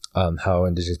 How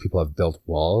Indigenous people have built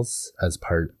walls as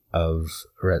part of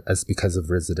because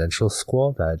of residential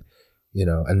school, that, you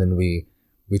know, and then we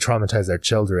we traumatize our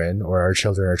children, or our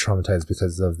children are traumatized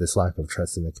because of this lack of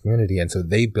trust in the community. And so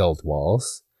they build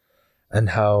walls. And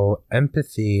how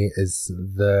empathy is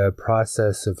the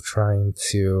process of trying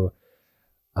to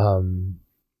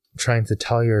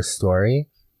tell your story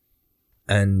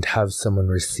and have someone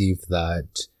receive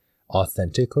that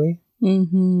authentically.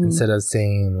 Instead of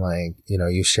saying like, you know,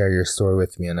 you share your story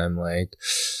with me and I'm like,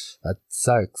 that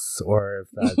sucks, or if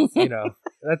that's, you know,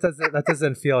 that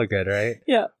doesn't feel good, right?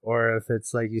 Yeah. Or if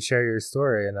it's like you share your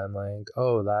story and I'm like,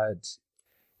 oh, that,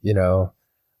 you know,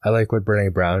 I like what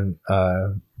Brene Brown,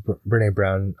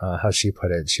 how she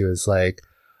put it. She was like,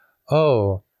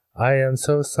 oh, I am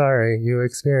so sorry you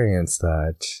experienced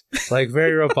that. Like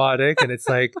very robotic, and it's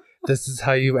like, this is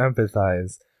how you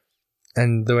empathize.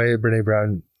 And the way Brene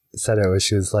Brown said it was,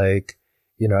 she was like,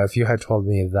 you know, if you had told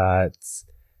me that,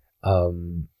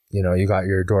 you know, you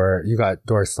got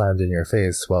door slammed in your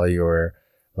face while you were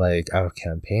like out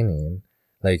campaigning,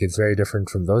 like it's very different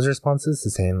from those responses to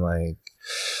saying like,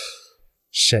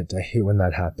 shit, I hate when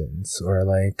that happens, or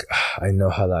like, I know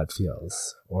how that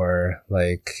feels, or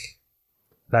like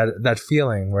that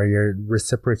feeling where you're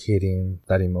reciprocating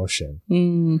that emotion.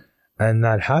 And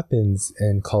that happens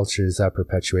in cultures that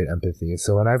perpetuate empathy.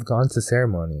 So when I've gone to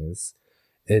ceremonies,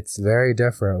 it's very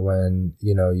different when,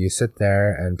 you know, you sit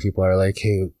there and people are like,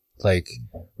 hey, like,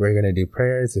 we're going to do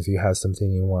prayers. If you have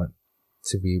something you want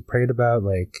to be prayed about,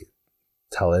 like,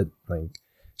 tell it, like,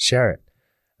 share it.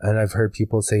 And I've heard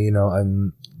people say, you know,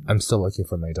 I'm still looking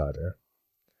for my daughter.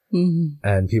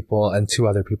 And two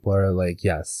other people are like,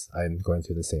 yes, I'm going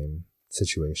through the same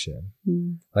situation.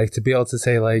 Like, to be able to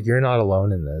say, like, you're not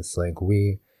alone in this. Like,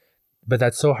 but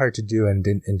that's so hard to do in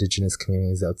Indigenous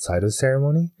communities outside of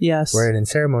ceremony. Yes. Where in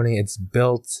ceremony, it's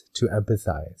built to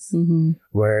empathize.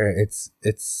 Where it's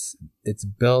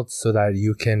built so that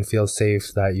you can feel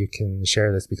safe, that you can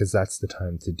share this because that's the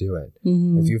time to do it.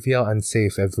 If you feel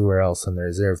unsafe everywhere else on the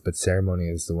reserve, but ceremony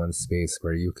is the one space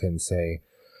where you can say,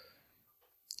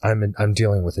 I'm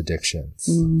dealing with addictions.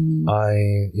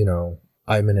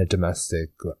 I'm in a domestic,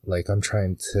 like I'm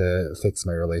trying to fix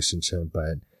my relationship,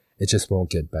 but it just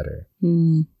won't get better.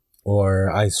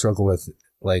 Or I struggle with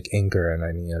like anger and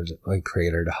I need a like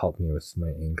creator to help me with my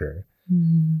anger.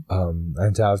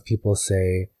 And to have people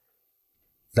say,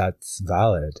 that's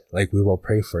valid. Like, we will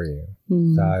pray for you.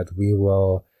 That we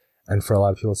will, and for a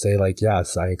lot of people say like,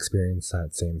 yes, I experienced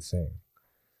that same thing.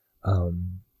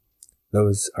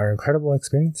 Those are incredible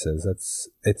experiences.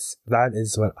 That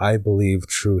is what I believe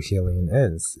true healing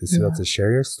is to be able to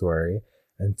share your story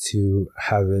and to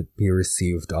have it be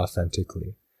received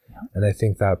authentically. And I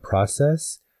think that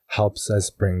process helps us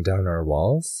bring down our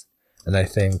walls. And I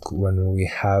think when we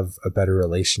have a better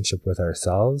relationship with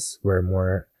ourselves, we're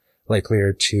more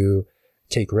likelier to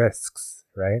take risks,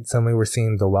 right? Suddenly we're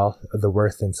seeing the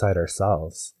worth inside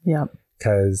ourselves. Yeah.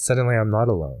 Because suddenly I'm not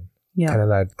alone. Yeah. Kind of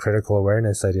that critical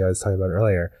awareness idea I was talking about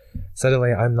earlier.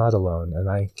 Suddenly I'm not alone and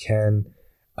I can,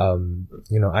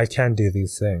 I can do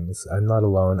these things. I'm not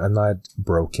alone. I'm not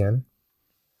broken.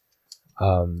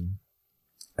 I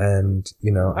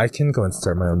can go and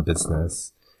start my own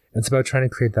business. It's about trying to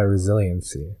create that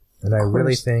resiliency. And I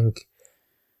really think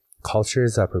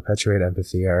cultures that perpetuate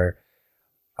empathy are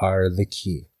the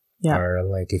key. Yeah. Are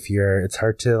like, it's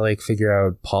hard to like figure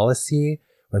out policy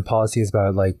when policy is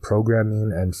about like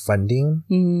programming and funding.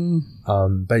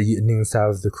 But it needs to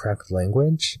have the correct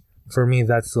language. For me,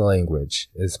 that's the language,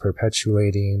 is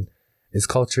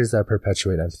cultures that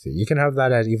perpetuate empathy. You can have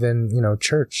that at even,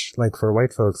 church, like for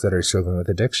white folks that are struggling with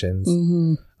addictions.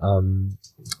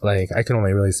 Like I can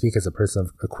only really speak as a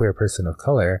queer person of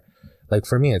color. Like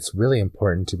for me, it's really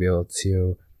important to be able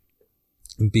to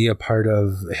be a part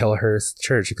of Hillhurst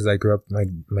Church because I grew up,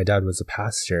 my dad was a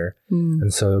pastor.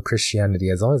 And so Christianity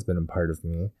has always been a part of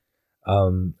me.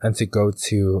 And to go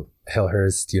to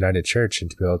Hillhurst United Church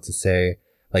and to be able to say,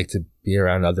 like, to be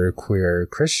around other queer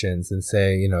Christians and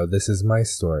say, this is my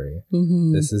story.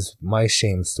 This is my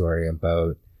shame story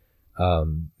about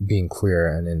being queer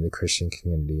and in the Christian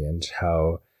community, and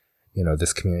how,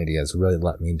 this community has really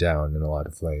let me down in a lot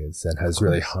of ways and has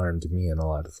really harmed me in a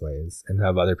lot of ways. And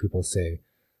have other people say,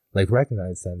 like,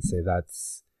 recognize that and say,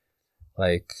 that's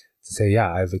like, to say,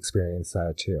 yeah, I've experienced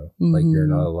that too. Like, you're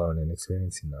not alone in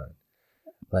experiencing that.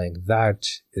 Like, that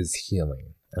is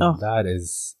healing. And that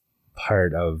is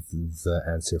part of the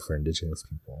answer for Indigenous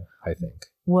people, I think.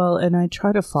 Well, and I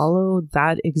try to follow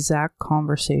that exact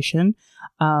conversation.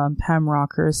 Pam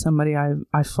Rocker is somebody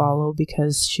I follow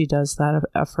because she does that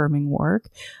affirming work.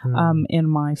 In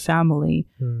my family,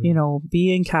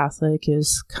 being Catholic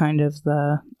is kind of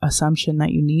the assumption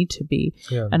that you need to be.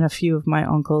 Yeah. And a few of my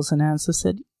uncles and aunts have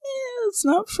said, that's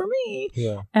not for me.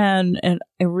 Yeah. And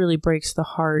it really breaks the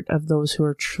heart of those who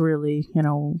are truly,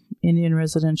 Indian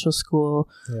residential school,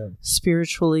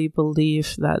 spiritually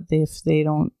believe that if they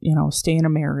don't, stay in a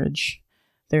marriage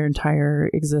their entire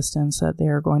existence, that they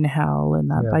are going to hell, and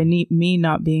that by me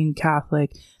not being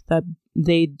Catholic, that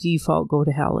they default go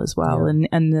to hell as well.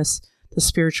 And the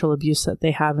spiritual abuse that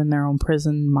they have in their own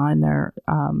prison mind, their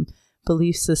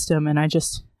belief system. And I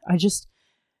just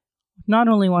not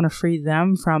only want to free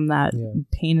them from that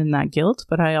pain and that guilt,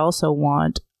 but I also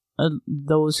want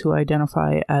those who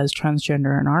identify as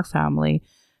transgender in our family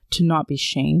to not be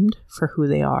shamed for who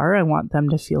they are. I want them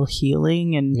to feel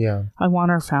healing, and I want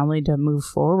our family to move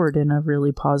forward in a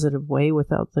really positive way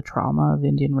without the trauma of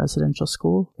Indian residential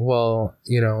school. Well,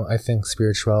 I think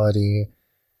spirituality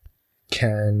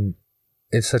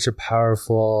it's such a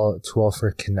powerful tool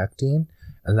for connecting,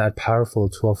 and that powerful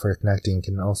tool for connecting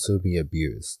can also be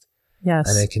abused. Yes.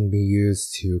 And it can be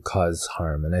used to cause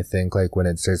harm. And I think when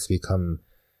it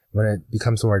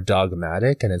becomes more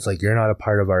dogmatic, and it's like, you're not a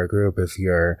part of our group if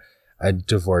you're a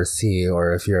divorcee,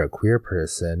 or if you're a queer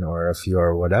person, or if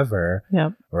you're whatever,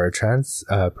 or a trans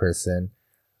person,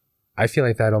 I feel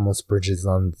like that almost bridges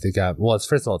on the gap. Well,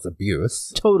 first of all, it's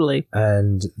abuse. Totally.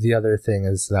 And the other thing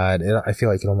is that I feel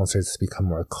like it almost starts to become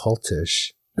more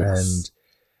cultish. Yes.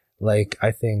 And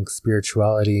I think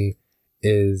spirituality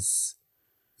is,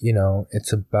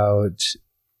 it's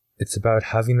about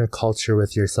having a culture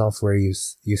with yourself where you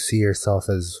see yourself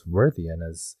as worthy, and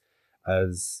as a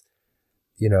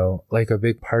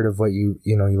big part of what you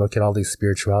look at all these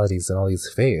spiritualities and all these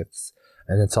faiths,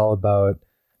 and it's all about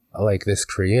this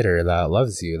creator that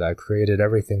loves you, that created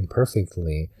everything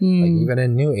perfectly. Even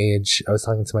in New Age, I was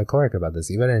talking to my coworker about this,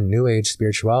 even in New Age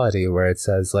spirituality, where it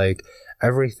says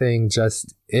everything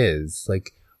just is,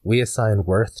 we assign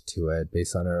worth to it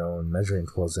based on our own measuring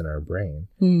tools in our brain.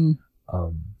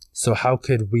 So how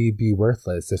could we be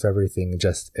worthless if everything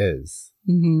just is?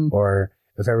 Or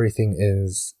if everything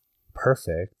is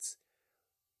perfect,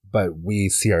 but we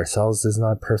see ourselves as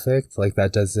not perfect?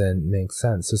 That doesn't make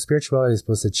sense. So spirituality is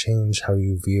supposed to change how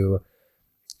you view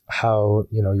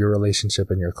your relationship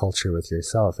and your culture with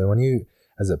yourself. And when you,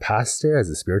 as a pastor, as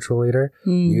a spiritual leader,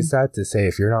 use that to say,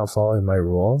 if you're not following my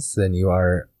rules, then you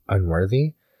are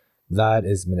unworthy. That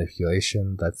is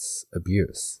manipulation. That's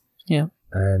abuse. Yeah.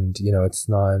 And, it's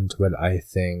not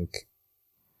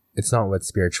what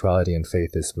spirituality and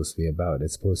faith is supposed to be about.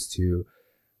 It's supposed to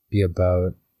be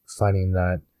about finding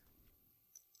that.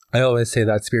 I always say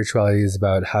that spirituality is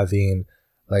about having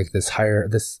this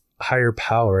higher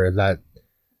power that,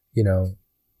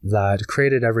 that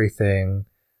created everything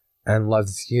and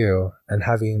loves you, and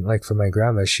having, for my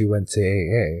grandma, she went to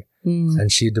AA.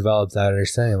 And she developed that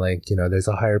understanding, there's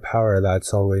a higher power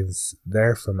that's always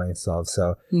there for myself.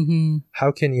 So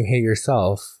how can you hate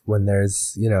yourself when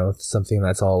there's, something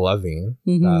that's all loving,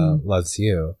 that loves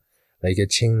you? It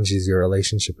changes your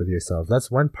relationship with yourself. That's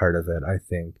one part of it, I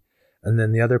think. And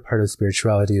then the other part of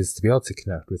spirituality is to be able to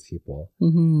connect with people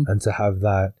and to have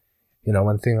that,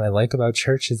 one thing I like about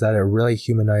church is that it really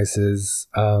humanizes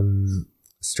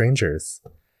strangers.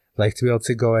 To be able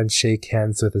to go and shake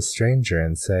hands with a stranger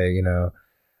and say,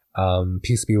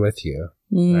 peace be with you,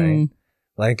 right?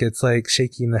 It's like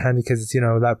shaking the hand, because it's,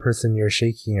 that person you're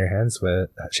shaking hands with,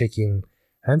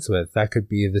 that could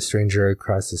be the stranger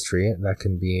across the street. That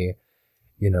can be,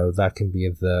 that can be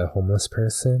the homeless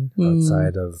person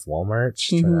outside of Walmart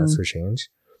trying to ask for change.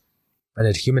 And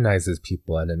it humanizes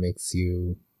people, and it makes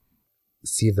you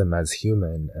see them as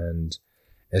human, and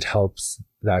it helps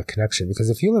that connection. Because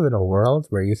if you live in a world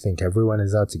where you think everyone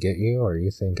is out to get you, or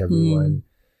you think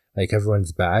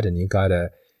everyone's bad, and you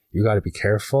gotta be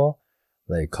careful,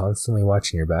 constantly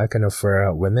watching your back. I know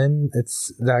for women,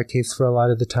 it's that case for a lot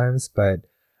of the times, but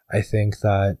I think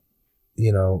that,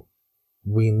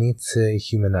 we need to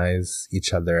humanize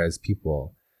each other as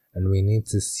people, and we need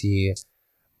to see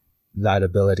that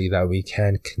ability that we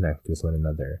can connect with one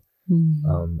another.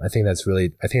 I think it's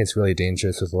really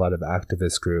dangerous with a lot of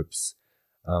activist groups,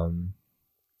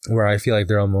 where I feel like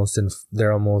they're almost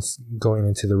going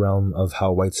into the realm of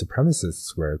how white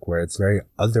supremacists work, where it's very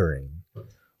othering,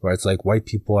 where it's white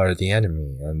people are the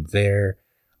enemy, and they're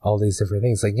all these different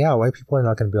things. White people are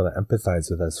not going to be able to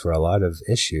empathize with us for a lot of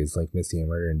issues, like missing and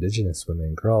murder Indigenous women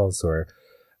and girls, or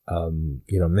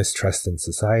mistrust in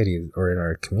society or in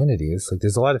our communities.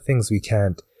 There's a lot of things we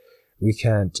can't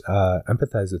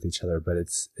empathize with each other, but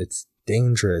it's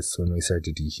dangerous when we start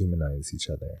to dehumanize each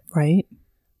other. Right.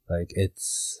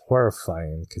 It's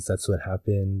horrifying, because that's what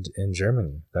happened in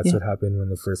Germany. That's what happened when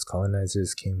the first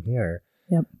colonizers came here.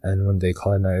 Yep. And when they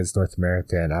colonized North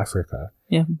America and Africa,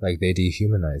 Yeah. like they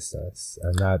dehumanized us.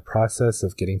 And that process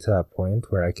of getting to that point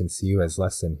where I can see you as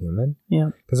less than human. Yeah.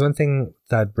 Because one thing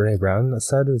that Brene Brown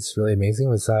said was really amazing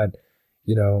was that,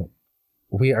 you know,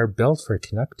 we are built for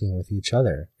connecting with each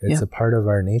other. It's a part of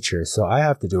our nature. So I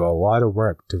have to do a lot of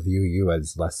work to view you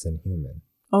as less than human.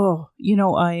 Oh, you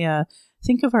know, I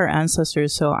think of our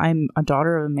ancestors. So I'm a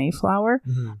daughter of a Mayflower,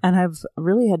 and I've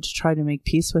really had to try to make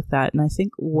peace with that. And I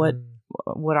think what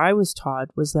I was taught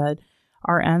was that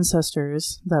our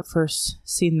ancestors that first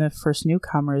seen the first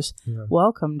newcomers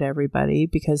welcomed everybody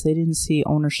because they didn't see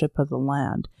ownership of the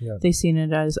land. Yeah. They seen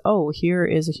it as, oh, here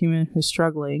is a human who's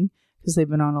struggling because they've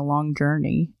been on a long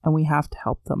journey and we have to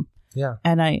help them. Yeah.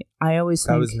 And I always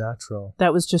think that was natural.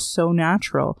 That was just so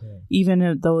natural. Yeah.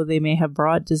 Even though they may have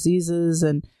brought diseases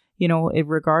and, you know,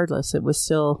 regardless, it was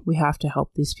still, we have to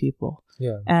help these people.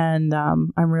 Yeah. And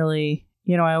I'm really,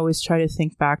 you know, I always try to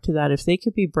think back to that. If they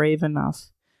could be brave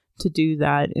enough to do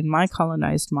that in my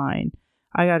colonized mind,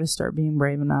 I got to start being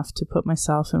brave enough to put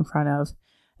myself in front of.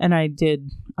 And I did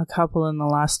a couple in the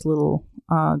last little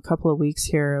couple of weeks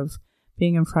here of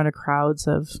being in front of crowds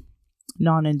of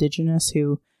non-Indigenous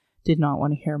who did not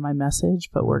want to hear my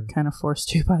message, but were kind of forced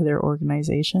to by their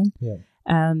organization. Yeah.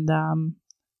 And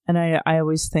I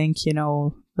always think, you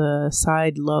know, the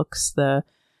side looks, the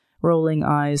rolling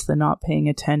eyes, the not paying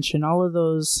attention, all of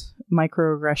those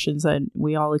microaggressions that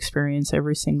we all experience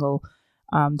every single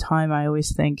time, I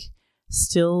always think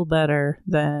still better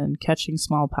than catching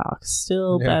smallpox,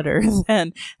 still better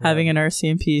than having an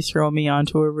RCMP throw me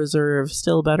onto a reserve,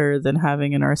 still better than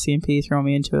having an RCMP throw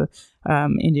me into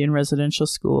Indian residential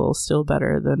school, still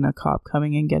better than a cop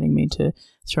coming and getting me to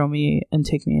throw me and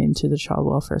take me into the child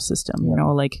welfare system. You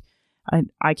know, like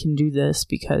I can do this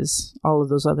because all of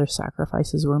those other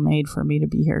sacrifices were made for me to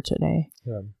be here today.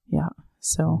 Yeah.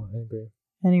 So I agree.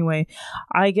 Anyway,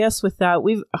 I guess with that,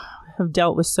 we have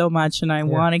dealt with so much and I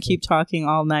want to keep talking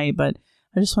all night, but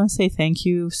I just want to say thank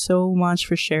you so much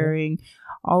for sharing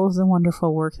all of the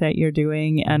wonderful work that you're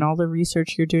doing and all the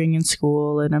research you're doing in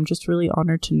school. And I'm just really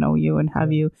honored to know you and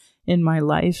have you in my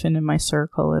life and in my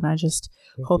circle. And I just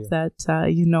hope that,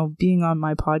 you know, being on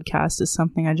my podcast is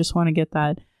something I just want to get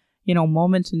that, you know,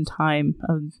 moment in time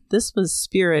of this was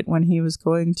Spirit when he was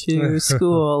going to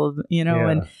school, you know,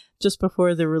 and just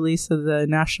before the release of the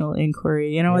National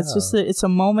Inquiry, you know, it's just, it's a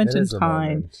moment in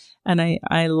time. And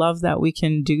I love that we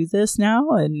can do this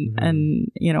now. And,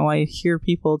 you know, I hear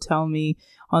people tell me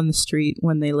on the street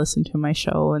when they listen to my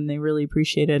show and they really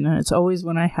appreciate it. And it's always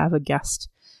when I have a guest.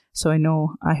 So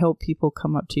I hope people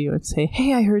come up to you and say,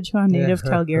 hey, I heard you on Native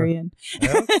Calgarian. I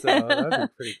hope so. That'd be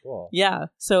pretty cool. Yeah.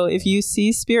 So if you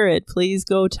see Spirit, please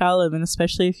go tell him. And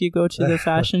especially if you go to the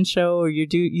fashion show or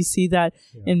you see that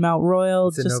in Mount Royal.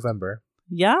 It's in November.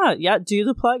 Yeah. Do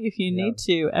the plug if you need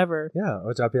to ever. Yeah.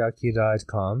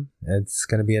 otapiaki.com. It's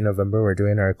going to be in November. We're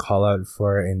doing our call out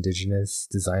for Indigenous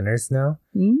designers now.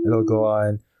 It'll go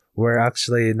on. We're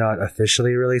actually not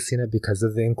officially releasing it because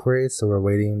of the inquiry, so we're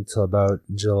waiting till about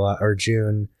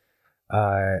June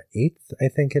 8th, I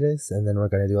think it is, and then we're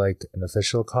going to do like an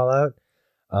official call out.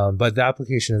 But the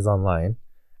application is online,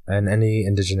 and any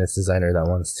Indigenous designer that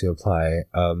wants to apply,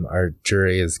 our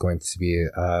jury is going to be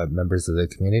members of the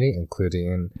community,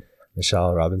 including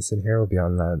Michelle Robinson here will be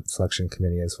on that selection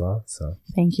committee as well. So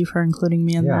thank you for including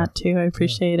me in that too. I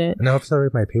appreciate it. And I hope you'll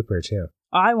read my paper too.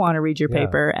 I want to read your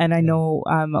paper, and I know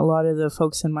a lot of the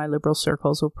folks in my liberal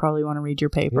circles will probably want to read your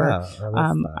paper. Yeah,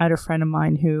 I had a friend of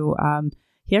mine who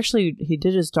he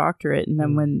did his doctorate, and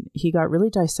then when he got really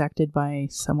dissected by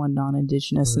someone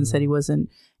non-Indigenous and said he wasn't,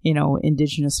 you know,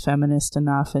 Indigenous feminist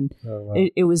enough, and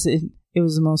it was the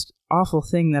most awful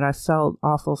thing that I felt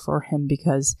awful for him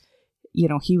because, you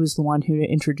know, he was the one who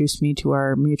introduced me to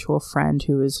our mutual friend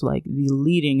who is like the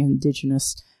leading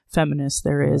Indigenous feminist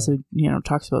there is, who, you know,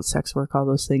 talks about sex work, all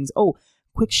those things. Oh,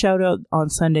 quick shout out, on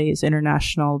Sunday is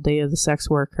International Day of the Sex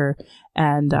Worker,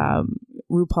 and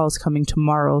RuPaul's coming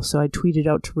tomorrow, so I tweeted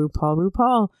out to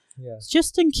RuPaul,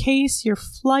 just in case your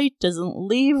flight doesn't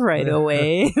leave right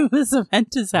away, this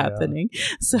event is happening.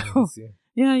 So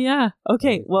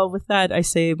okay, well with that I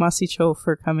say Masi Cho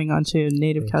for coming on to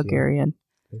Native Calgarian.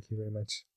 Thank you very much.